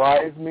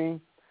surprise me.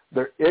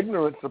 Their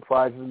ignorance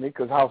surprises me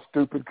because how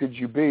stupid could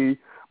you be?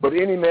 But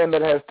any man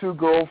that has two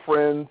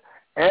girlfriends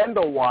and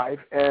a wife,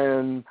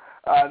 and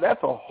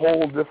that's a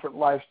whole different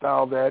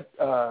lifestyle that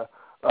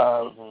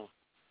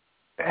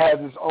has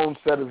its own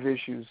set of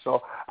issues.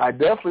 So I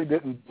definitely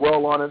didn't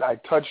dwell on it. I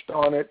touched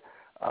on it,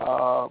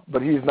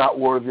 but he's not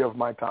worthy of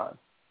my time.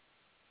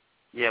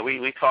 Yeah,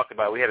 we talked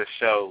about, we had a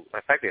show,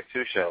 in fact, there are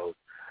two shows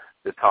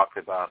that talked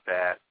about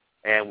that,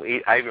 and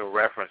I even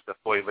referenced the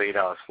 $40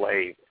 Million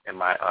Slave in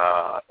my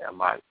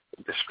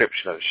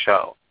description of the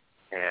show,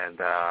 and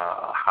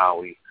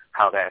how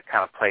that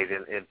kind of played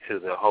into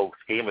the whole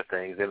scheme of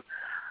things, and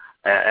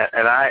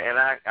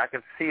I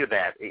can see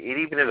that.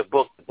 Even in the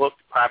book's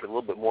probably a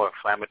little bit more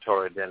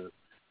inflammatory than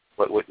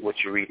what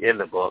you read in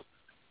the book,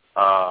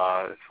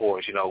 as far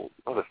as, what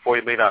was it,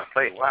 $40 Million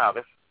Slave? Wow,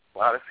 that's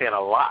saying a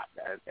lot.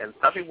 And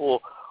some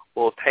people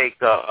will take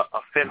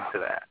offense to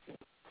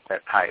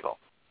that title,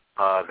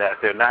 that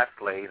they're not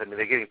slaves. I mean,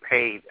 they're getting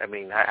paid. I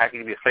mean, how can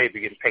you be a slave if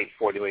you're getting paid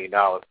 $40 million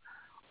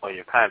on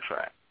your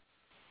contract?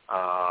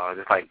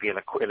 Just like being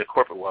in the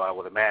corporate world, I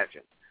would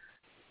imagine.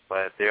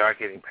 But they are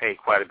getting paid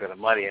quite a bit of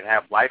money and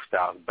have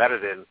lifestyles better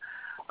than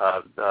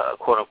the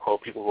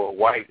quote-unquote people who are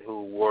white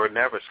who were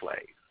never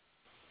slaves.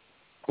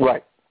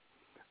 Right.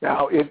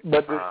 Now,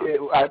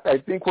 I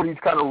think what he's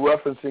kind of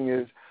referencing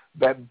is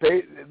that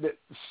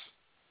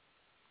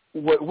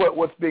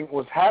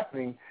what's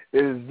happening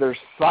is their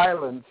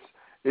silence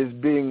is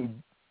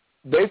being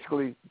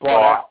basically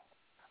brought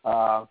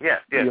out.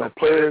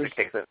 Players,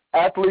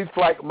 athletes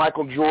like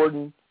Michael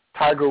Jordan,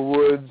 Tiger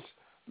Woods,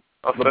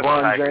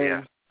 LeBron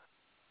James.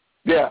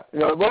 Yeah,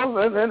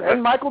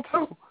 and Michael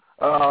too.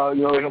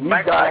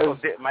 These guys.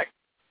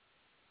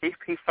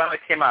 He finally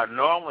came out.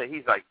 Normally,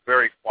 he's like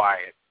very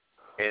quiet,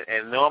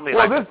 and normally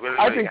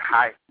really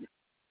high.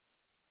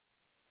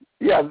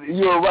 Yeah,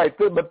 you're right.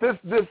 But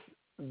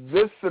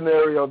this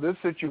scenario, this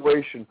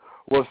situation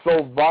was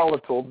so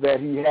volatile that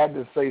he had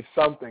to say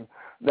something.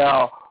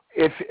 Now,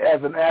 if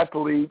as an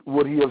athlete,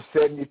 would he have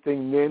said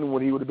anything then?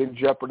 Would he would have been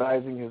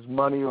jeopardizing his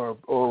money or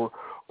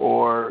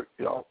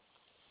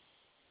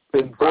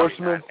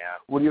endorsement?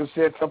 Would he have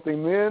said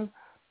something then?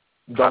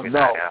 Don't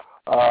know.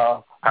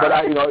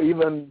 But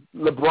even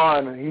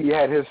LeBron, he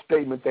had his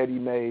statement that he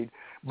made.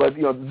 But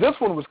this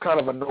one was kind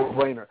of a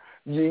no-brainer.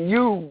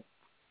 The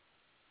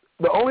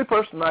only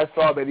person I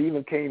saw that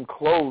even came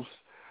close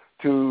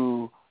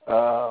to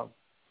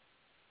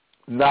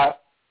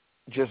not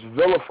just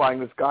vilifying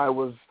this guy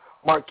was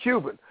Mark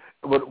Cuban.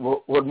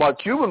 What Mark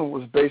Cuban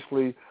was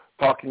basically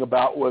talking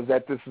about was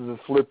that this is a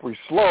slippery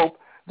slope,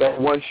 that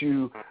once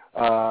you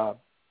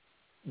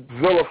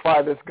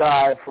vilify this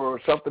guy for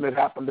something that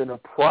happened in a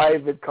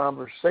private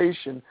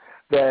conversation,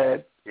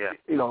 that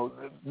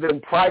then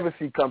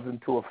privacy comes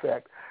into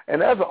effect.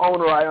 And as an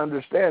owner, I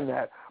understand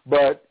that,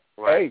 but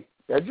hey,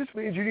 that just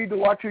means you need to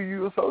watch who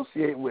you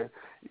associate with.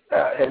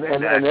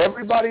 And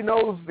everybody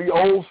knows the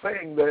old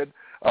saying that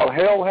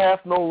hell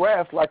hath no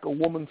wrath like a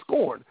woman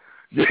scorned.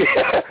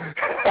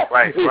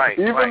 Right.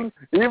 Even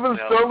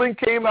Sterling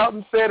came out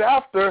and said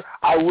after,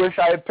 I wish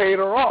I had paid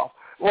her off.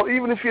 Well,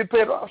 even if he had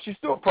paid her off, she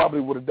still probably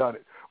would have done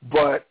it.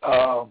 But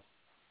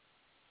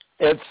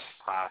it's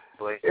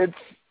possibly.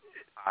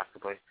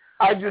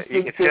 I just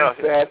think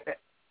that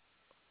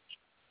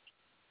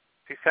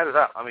she set it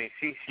up. I mean,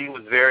 she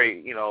was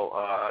very, it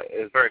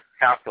was very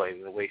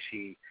calculated the way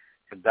she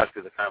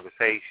conducted the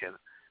conversation.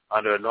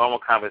 Under a normal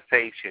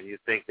conversation, you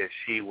think that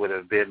she would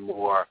have been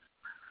more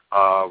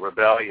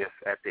rebellious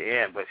at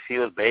the end, but she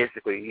was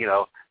basically,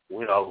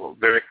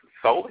 very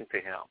consoling to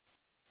him.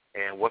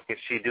 And what can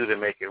she do to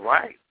make it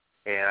right?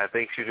 And I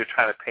think she was just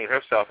trying to paint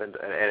herself in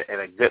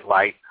a good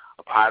light,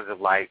 a positive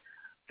light,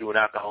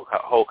 throughout the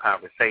whole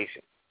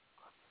conversation.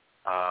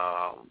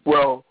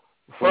 Well,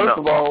 first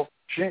of all,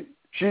 she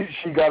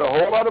got a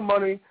whole lot of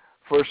money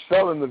for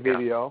selling the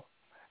video.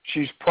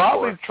 She's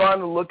probably trying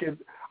to look at.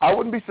 I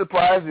wouldn't be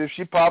surprised if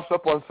she pops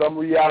up on some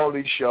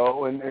reality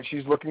show and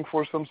she's looking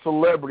for some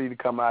celebrity to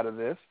come out of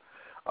this.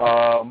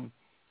 Of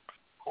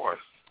course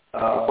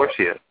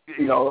she is.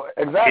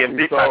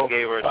 Exactly. So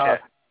gave her a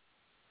check.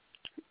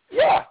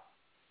 Yeah.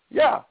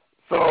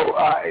 So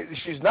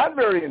she's not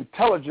very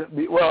intelligent.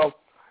 Well,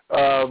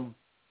 and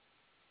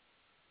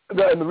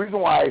the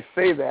reason why I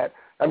say that,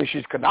 I mean,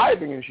 she's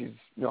conniving and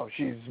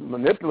she's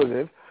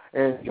manipulative,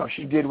 and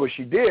she did what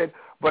she did.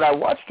 But I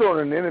watched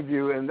her in an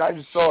interview, and I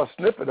just saw a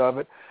snippet of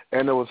it,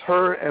 and it was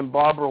her and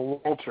Barbara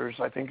Walters,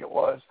 I think it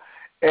was.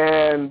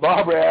 And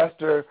Barbara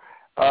asked her,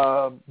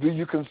 do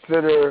you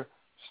consider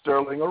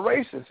Sterling a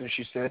racist? And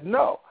she said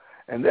no.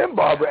 And then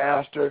Barbara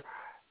asked her,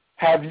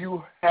 have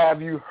you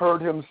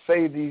heard him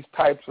say these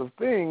types of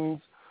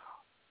things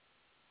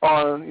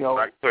on,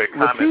 comment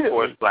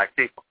towards black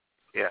people?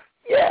 Yeah.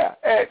 Yeah.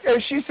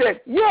 And she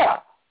said,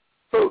 yeah.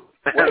 So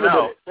wait a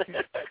minute.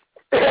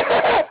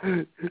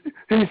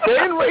 He's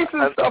saying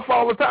racist stuff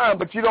all the time,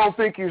 but you don't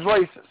think he's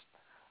racist.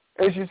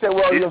 And she said,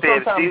 well,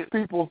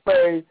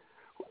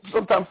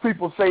 sometimes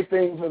people say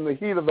things in the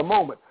heat of the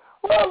moment.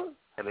 Well,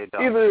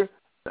 either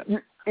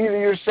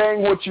you're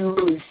saying what you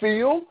really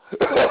feel.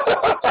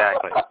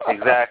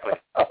 Exactly.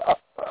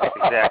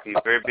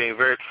 Being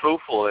very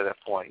truthful at that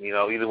point.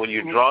 Either when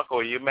you're drunk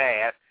or you're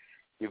mad,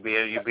 you're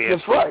being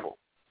That's truthful. Right.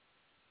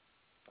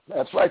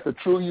 That's right. The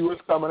true you is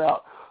coming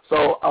out.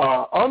 So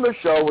on the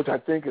show, which I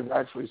think has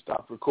actually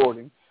stopped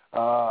recording,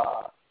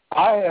 I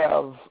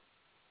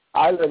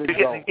let it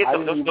go.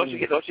 Don't you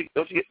get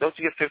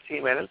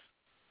 15 minutes?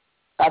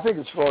 I think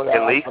it's for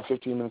at least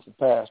 15 minutes have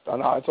passed. I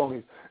know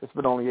it's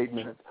been only 8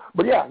 minutes.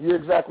 But yeah, you're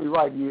exactly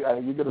right.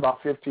 You get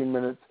about 15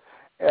 minutes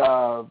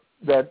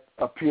that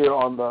appear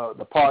on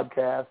the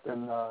podcast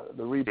and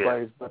the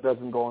replays, but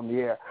doesn't go on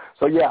the air.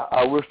 So yeah,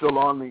 we're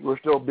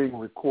still being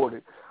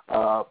recorded.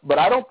 But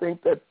I don't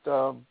think that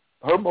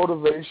her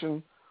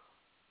motivation.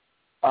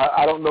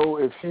 I don't know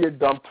if he had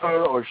dumped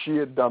her or she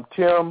had dumped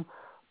him,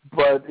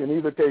 but in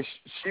either case,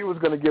 she was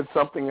going to get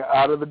something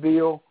out of the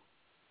deal,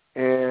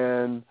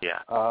 and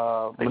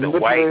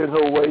manipulated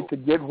her way to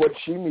get what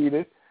she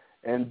needed,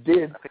 and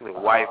did. I think the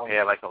wife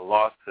had like a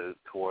lawsuit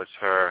towards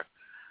her,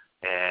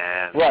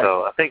 and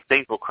so I think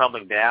things were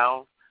crumbling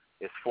down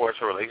as far as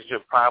her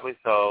relationship probably.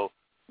 So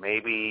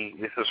maybe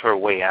this is her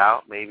way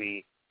out.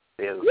 Maybe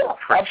there's some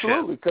friction.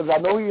 Absolutely, because I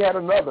know he had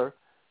another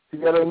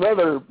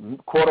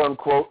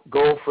quote-unquote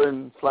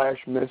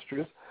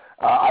girlfriend/mistress.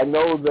 I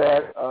know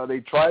that they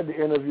tried to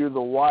interview the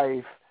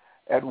wife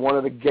at one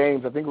of the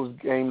games. I think it was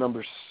game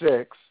number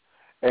 6,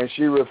 and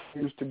she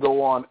refused to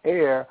go on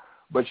air,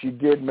 but she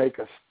did make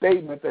a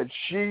statement that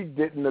she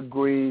didn't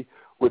agree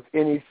with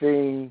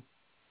anything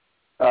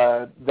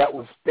that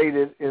was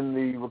stated in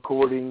the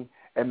recording,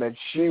 and that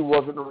she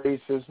wasn't a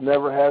racist,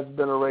 never has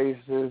been a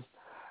racist,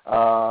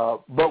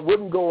 but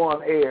wouldn't go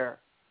on air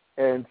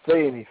and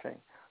say anything.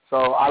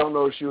 So I don't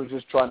know if she was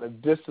just trying to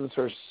distance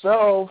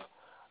herself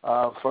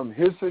from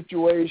his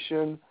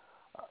situation.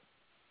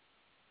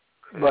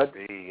 But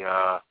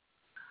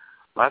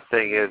my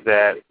thing is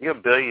that you're a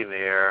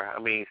billionaire. I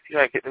mean,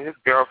 his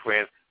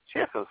girlfriend, she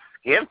had some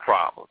skin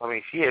problems. I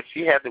mean,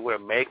 she had to wear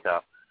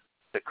makeup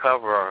to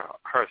cover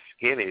her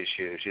skin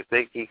issues. You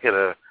think he could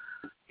have,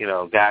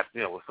 got,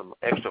 with some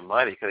extra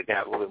money, could have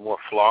got a little bit more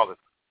flawless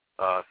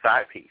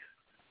side piece.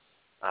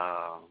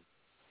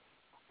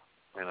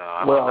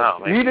 I don't know,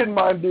 he didn't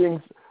mind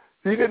being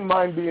didn't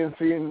mind being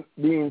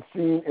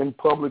seen in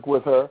public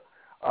with her.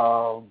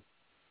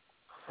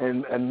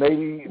 And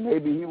maybe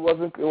he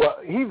wasn't. Well,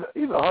 he's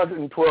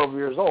 112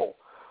 years old.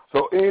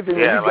 So anything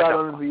when he got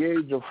under the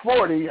age of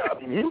 40, I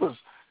mean,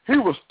 he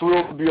was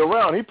thrilled to be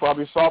around. He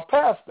probably saw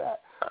past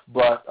that.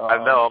 But I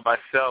know on my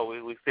show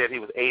we said he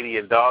was 80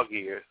 in dog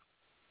years.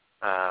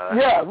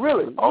 Yeah,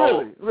 really.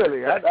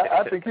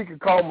 I think he could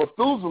call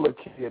Methuselah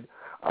kid.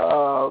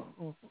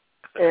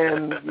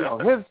 And you know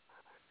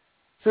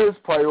his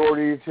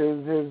priorities,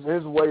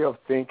 his way of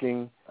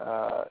thinking.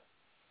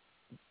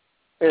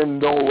 In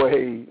no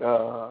way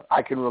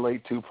I can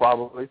relate to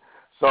probably.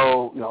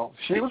 So, you know,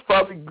 she was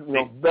probably, you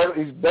know, better.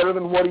 He's better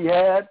than what he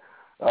had.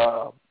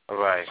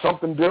 Right.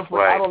 Something different.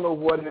 Right. I don't know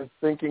what his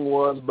thinking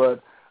was,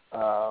 but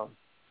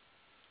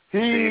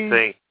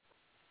he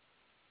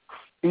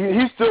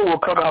still will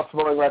come out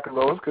smelling like a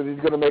rose because he's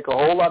going to make a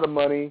whole lot of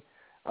money.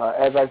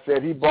 As I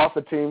said, he bought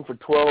the team for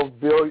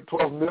 $12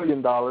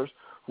 million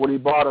when he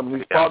bought him.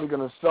 He's probably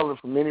going to sell it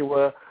from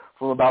anywhere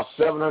from about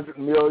 $700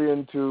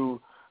 million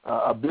to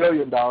 $1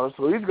 billion.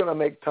 So he's going to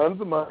make tons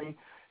of money.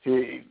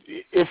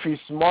 If he's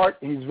smart,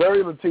 he's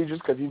very litigious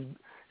because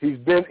he's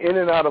been in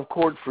and out of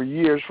court for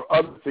years for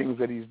other things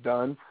that he's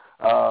done,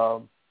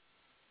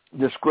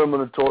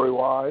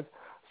 discriminatory-wise.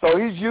 So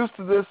he's used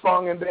to this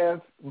song and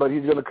dance, but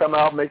he's going to come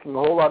out making a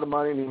whole lot of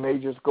money, and he may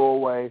just go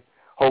away.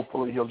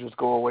 Hopefully he'll just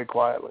go away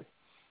quietly.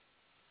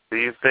 Do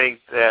you think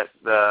that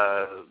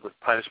the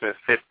punishment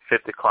fit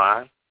the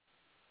crime?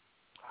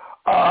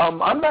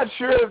 I'm not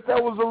sure if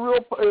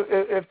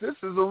if this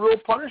is a real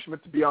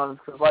punishment, to be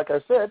honest, because like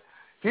I said,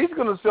 he's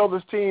going to sell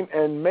this team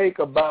and make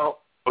about,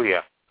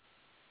 $600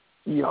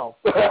 million.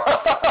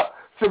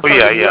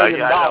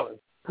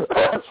 So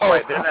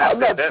I'm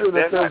not sure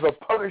that there's a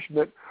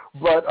punishment,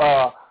 but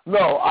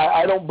no,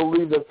 I don't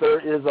believe that there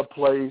is a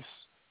place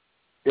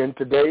in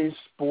today's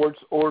sports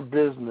or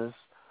business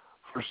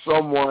for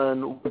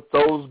someone with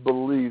those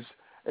beliefs,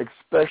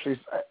 especially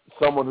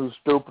someone who's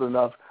stupid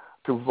enough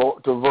to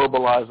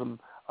verbalize them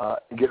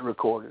and get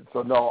recorded.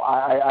 So, no,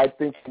 I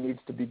think he needs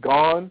to be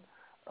gone.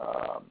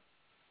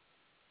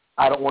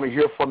 I don't want to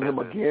hear from him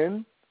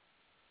again.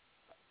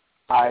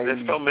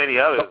 There's so many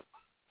others.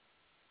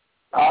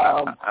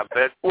 I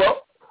bet.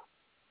 Well,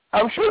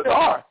 I'm sure there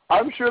are.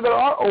 I'm sure there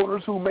are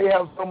owners who may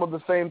have some of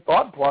the same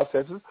thought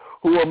processes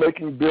who are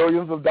making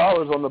billions of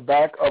dollars on the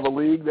back of a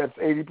league that's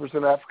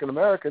 80% African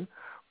American.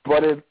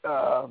 But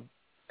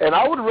and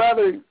I would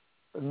rather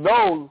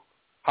know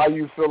how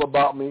you feel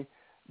about me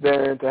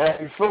than to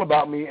have you feel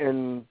about me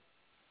and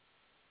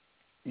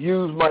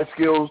use my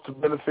skills to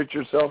benefit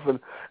yourself and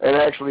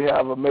actually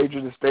have a major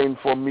disdain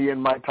for me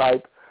and my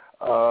type,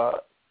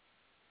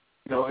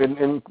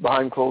 in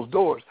behind closed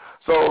doors.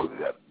 So,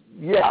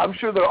 yeah, I'm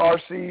sure there are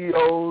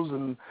CEOs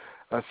and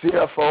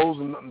CFOs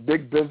and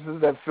big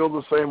businesses that feel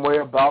the same way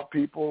about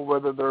people,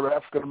 whether they're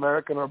African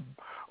American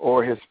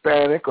or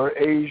Hispanic or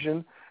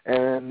Asian,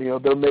 and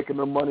they're making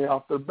their money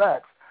off their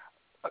backs.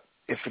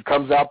 If it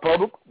comes out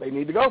public, they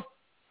need to go.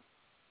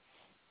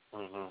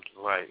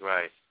 Mm-hmm.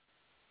 Right.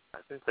 I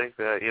just think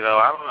that, I don't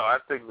know. I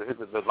think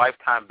the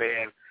lifetime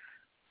ban,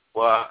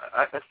 well,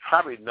 there's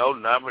probably no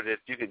number that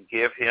you could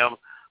give him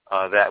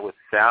that would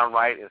sound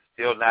right and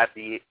still not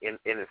be in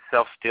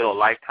itself still a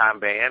lifetime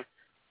ban.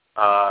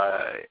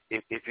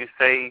 If you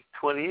say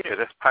 20 years,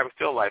 that's probably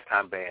still a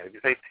lifetime ban. If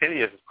you say 10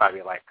 years, it's probably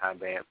a lifetime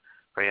ban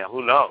for him.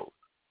 Who knows?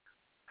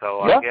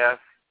 So yeah. I guess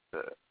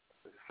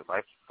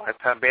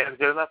lifetime ban is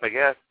good enough, I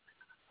guess.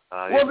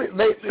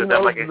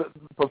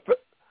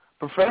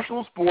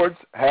 Professional sports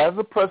has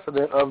a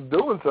precedent of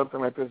doing something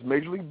like this.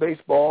 Major League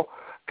Baseball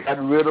got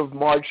rid of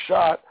Marge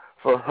Schott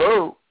for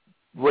her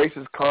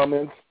racist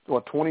comments,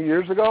 20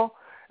 years ago?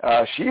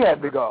 She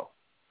had to go.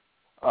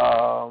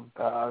 So,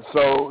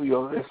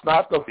 it's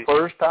not the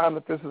first time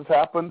that this has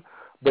happened.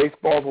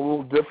 Baseball's a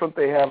little different.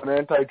 They have an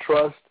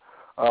antitrust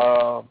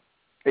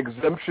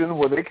exemption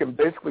where they can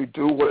basically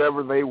do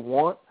whatever they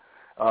want.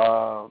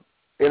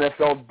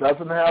 NFL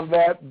doesn't have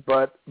that,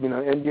 but,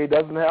 NBA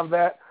doesn't have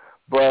that,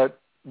 but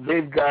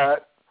they've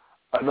got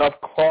enough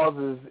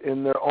clauses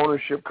in their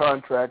ownership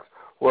contracts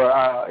where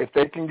if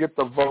they can get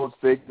the votes,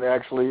 they can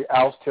actually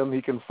oust him.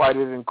 He can fight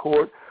it in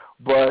court.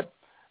 But,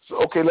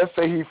 let's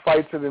say he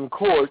fights it in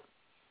court.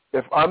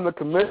 If I'm the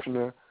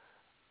commissioner,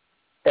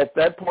 at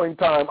that point in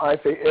time, I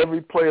say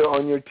every player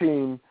on your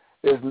team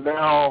is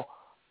now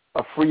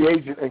a free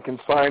agent and can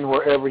sign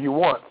wherever he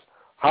wants.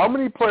 How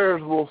many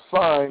players will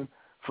sign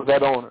for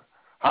that owner?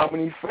 How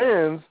many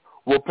fans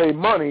will pay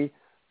money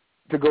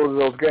to go to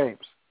those games?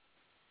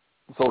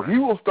 So he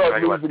will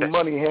start losing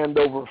money hand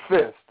over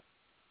fist.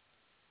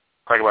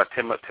 Probably about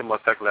 10 more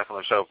seconds left on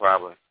the show,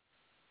 probably.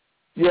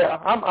 Yeah,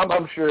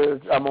 I'm sure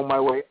I'm on my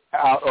way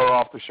out or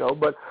off the show,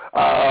 but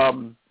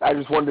I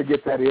just wanted to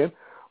get that in.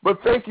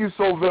 But thank you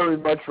so very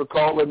much for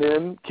calling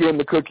in, Ken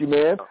the Cookie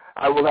Man.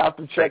 I will have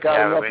to check out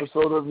an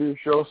episode of your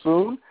show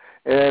soon,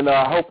 and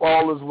I hope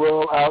all is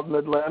well out in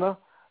Atlanta.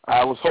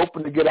 I was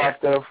hoping to get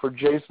out there for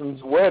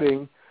Jason's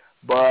wedding,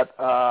 but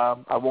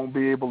I won't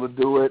be able to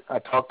do it. I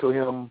talked to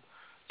him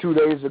 2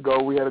 days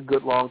ago we had a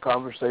good long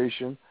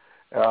conversation.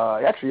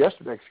 Actually,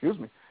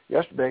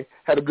 yesterday,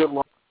 had a good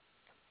long